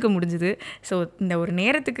தெரிஞ்சுக்க முடிஞ்சுது. ஸோ இந்த ஒரு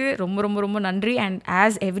நேரத்துக்கு ரொம்ப ரொம்ப ரொம்ப நன்றி. And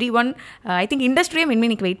as every one I think இண்டஸ்ட்ரியும்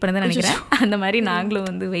இனிமேல் வெயிட் பண்ணதான் நினைக்கிறேன். அந்த மாதிரி நாங்களும்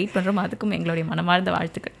வந்து வெயிட் பண்ணுறோம். அதுக்கும் எங்களுடைய மனமார்ந்த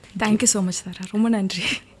வாழ்த்துக்கள். தேங்க்யூ ஸோ மச் சார், ரொம்ப நன்றி.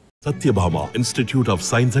 Sathyabama Institute of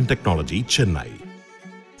Science and Technology, Chennai.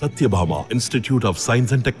 Sathyabama Institute of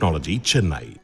Science and Technology, Chennai.